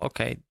possible.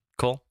 Okay,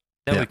 cool.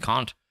 Then we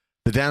can't.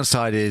 The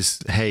downside is,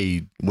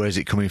 hey, where is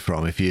it coming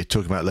from? If you're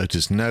talking about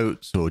Lotus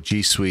Notes or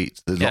G Suite,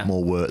 there's a lot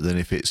more work than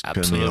if it's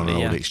coming on an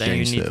old Exchange then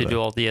you need server. to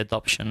do all the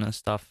adoption and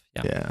stuff.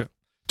 Yeah.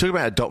 Talk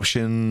about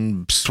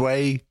adoption,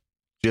 Sway,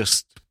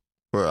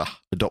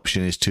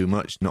 adoption is too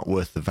much, not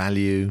worth the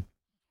value.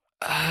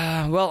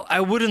 Well,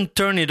 I wouldn't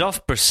turn it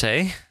off per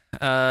se.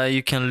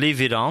 you can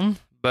leave it on,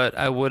 but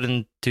I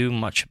wouldn't do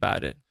much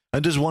about it.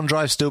 And does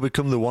OneDrive still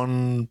become the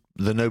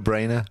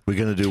no-brainer? We're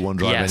going to do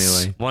OneDrive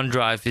anyway.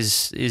 OneDrive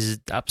is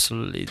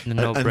absolutely the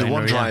no-brainer. And the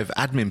OneDrive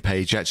admin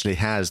page actually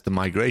has the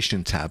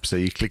migration tab, so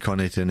you click on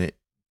it and it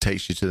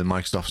takes you to the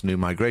Microsoft's new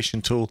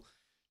migration tool.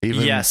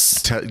 Even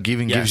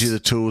gives you the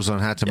tools on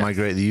how to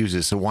migrate the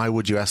users. So why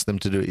would you ask them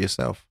to do it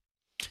yourself?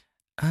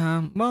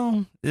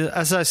 Well,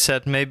 as I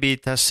said, maybe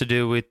it has to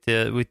do with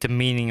the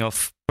meaning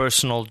of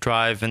personal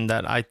drive and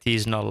that IT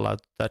is not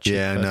allowed to touch it.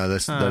 Yeah, no,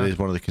 that is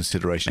one of the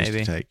considerations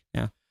to take.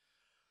 Yeah.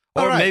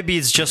 Or maybe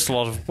it's just a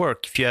lot of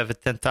work. If you have a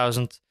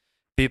 10,000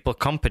 people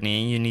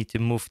company, you need to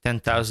move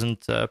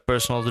 10,000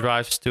 personal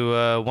drives to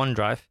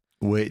OneDrive.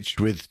 Which,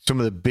 with some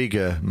of the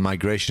bigger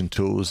migration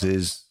tools,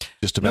 is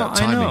just about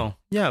timing. I know.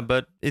 Yeah,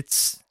 but it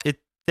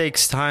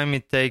takes time.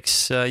 It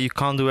takes you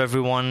can't do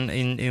everyone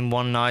in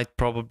one night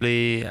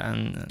probably,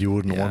 and you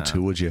wouldn't want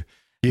to, would you?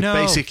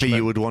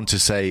 You would want to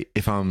say,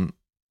 if I'm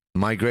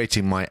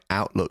migrating my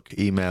Outlook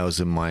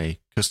emails and my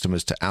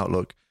customers to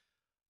Outlook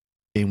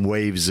in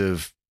waves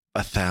of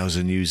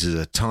 1,000 users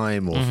at a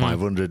time or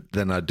 500,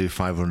 then I'd do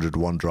 500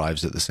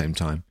 OneDrives at the same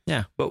time.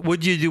 Yeah, but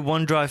would you do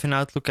OneDrive and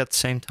Outlook at the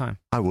same time?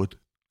 I would.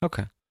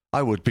 Okay.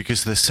 I would,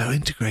 because they're so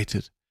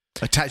integrated.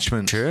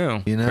 Attachments,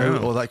 true,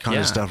 all that kind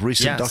of stuff.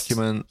 Recent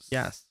documents.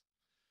 Yes.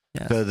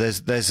 So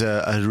there's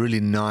a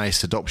really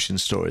nice adoption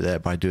story there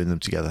by doing them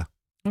together.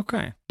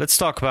 Okay. Let's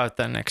talk about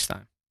that next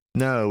time.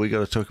 No, we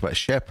got to talk about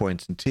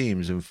SharePoint and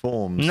Teams and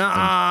Forms.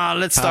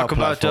 Let's talk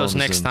about those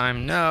next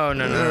time.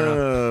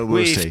 No.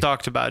 We've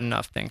talked about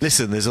enough things.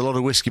 Listen, there's a lot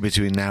of whiskey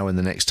between now and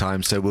the next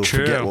time, so we'll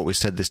forget what we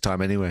said this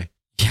time anyway.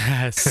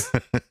 Yes.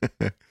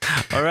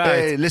 All right.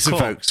 Hey, listen,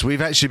 folks,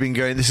 we've actually been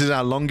going. This is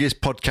our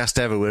longest podcast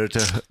ever. We're at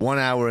 1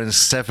 hour and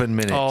 7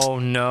 minutes. Oh,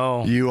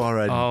 no. You are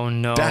a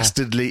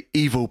dastardly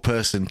evil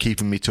person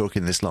keeping me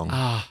talking this long.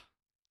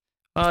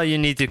 Well, you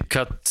need to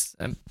cut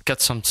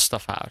some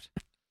stuff out.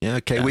 Yeah,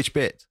 okay. Yeah. Which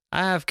bit?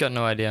 I've got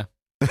no idea.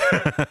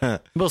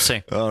 We'll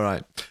see. All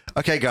right.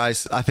 Okay,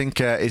 guys, I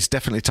think it's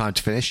definitely time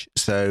to finish.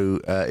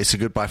 So it's a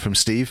goodbye from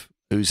Steve,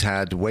 who's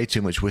had way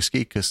too much whiskey,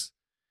 because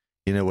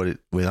you know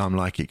what I'm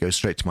like, it goes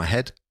straight to my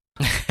head.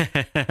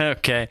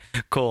 Okay,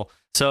 cool.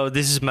 So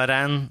this is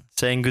Marijn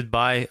saying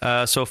goodbye.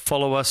 So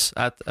follow us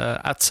at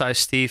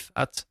SciSteve,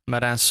 at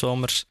Marijn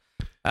Somers.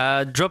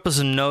 Drop us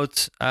a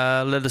note.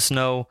 Let us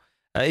know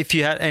if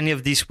you had any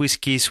of these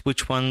whiskeys,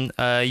 which one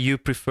you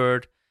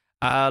preferred.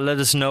 Let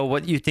us know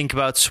what you think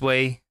about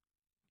Sway.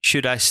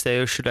 Should I stay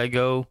or should I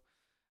go?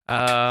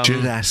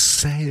 Should I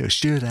stay or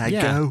should I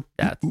go?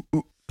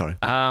 Sorry.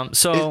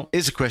 So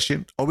here's a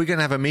question: are we going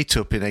to have a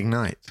meetup in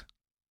Ignite?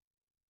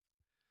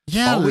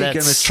 Yeah, are we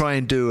going to try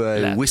and do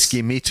a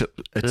whiskey meetup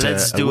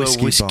at a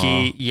whiskey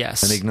bar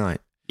yes, and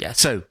Ignite? Yes.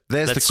 So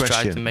there's the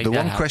question. The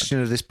one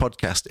question of this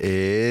podcast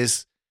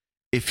is: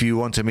 if you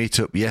want to meet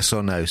up, yes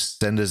or no,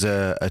 send us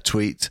a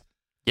tweet.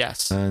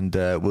 Yes. And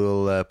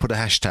we'll put a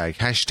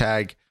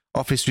hashtag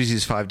Office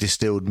 365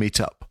 Distilled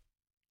Meetup.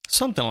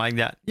 Something like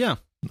that. Yeah.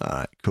 All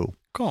right. Cool.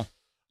 Cool.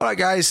 All right,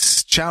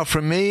 guys. Ciao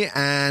from me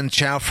and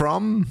ciao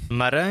from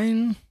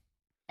Marijn.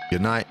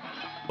 Good night.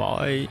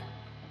 Bye.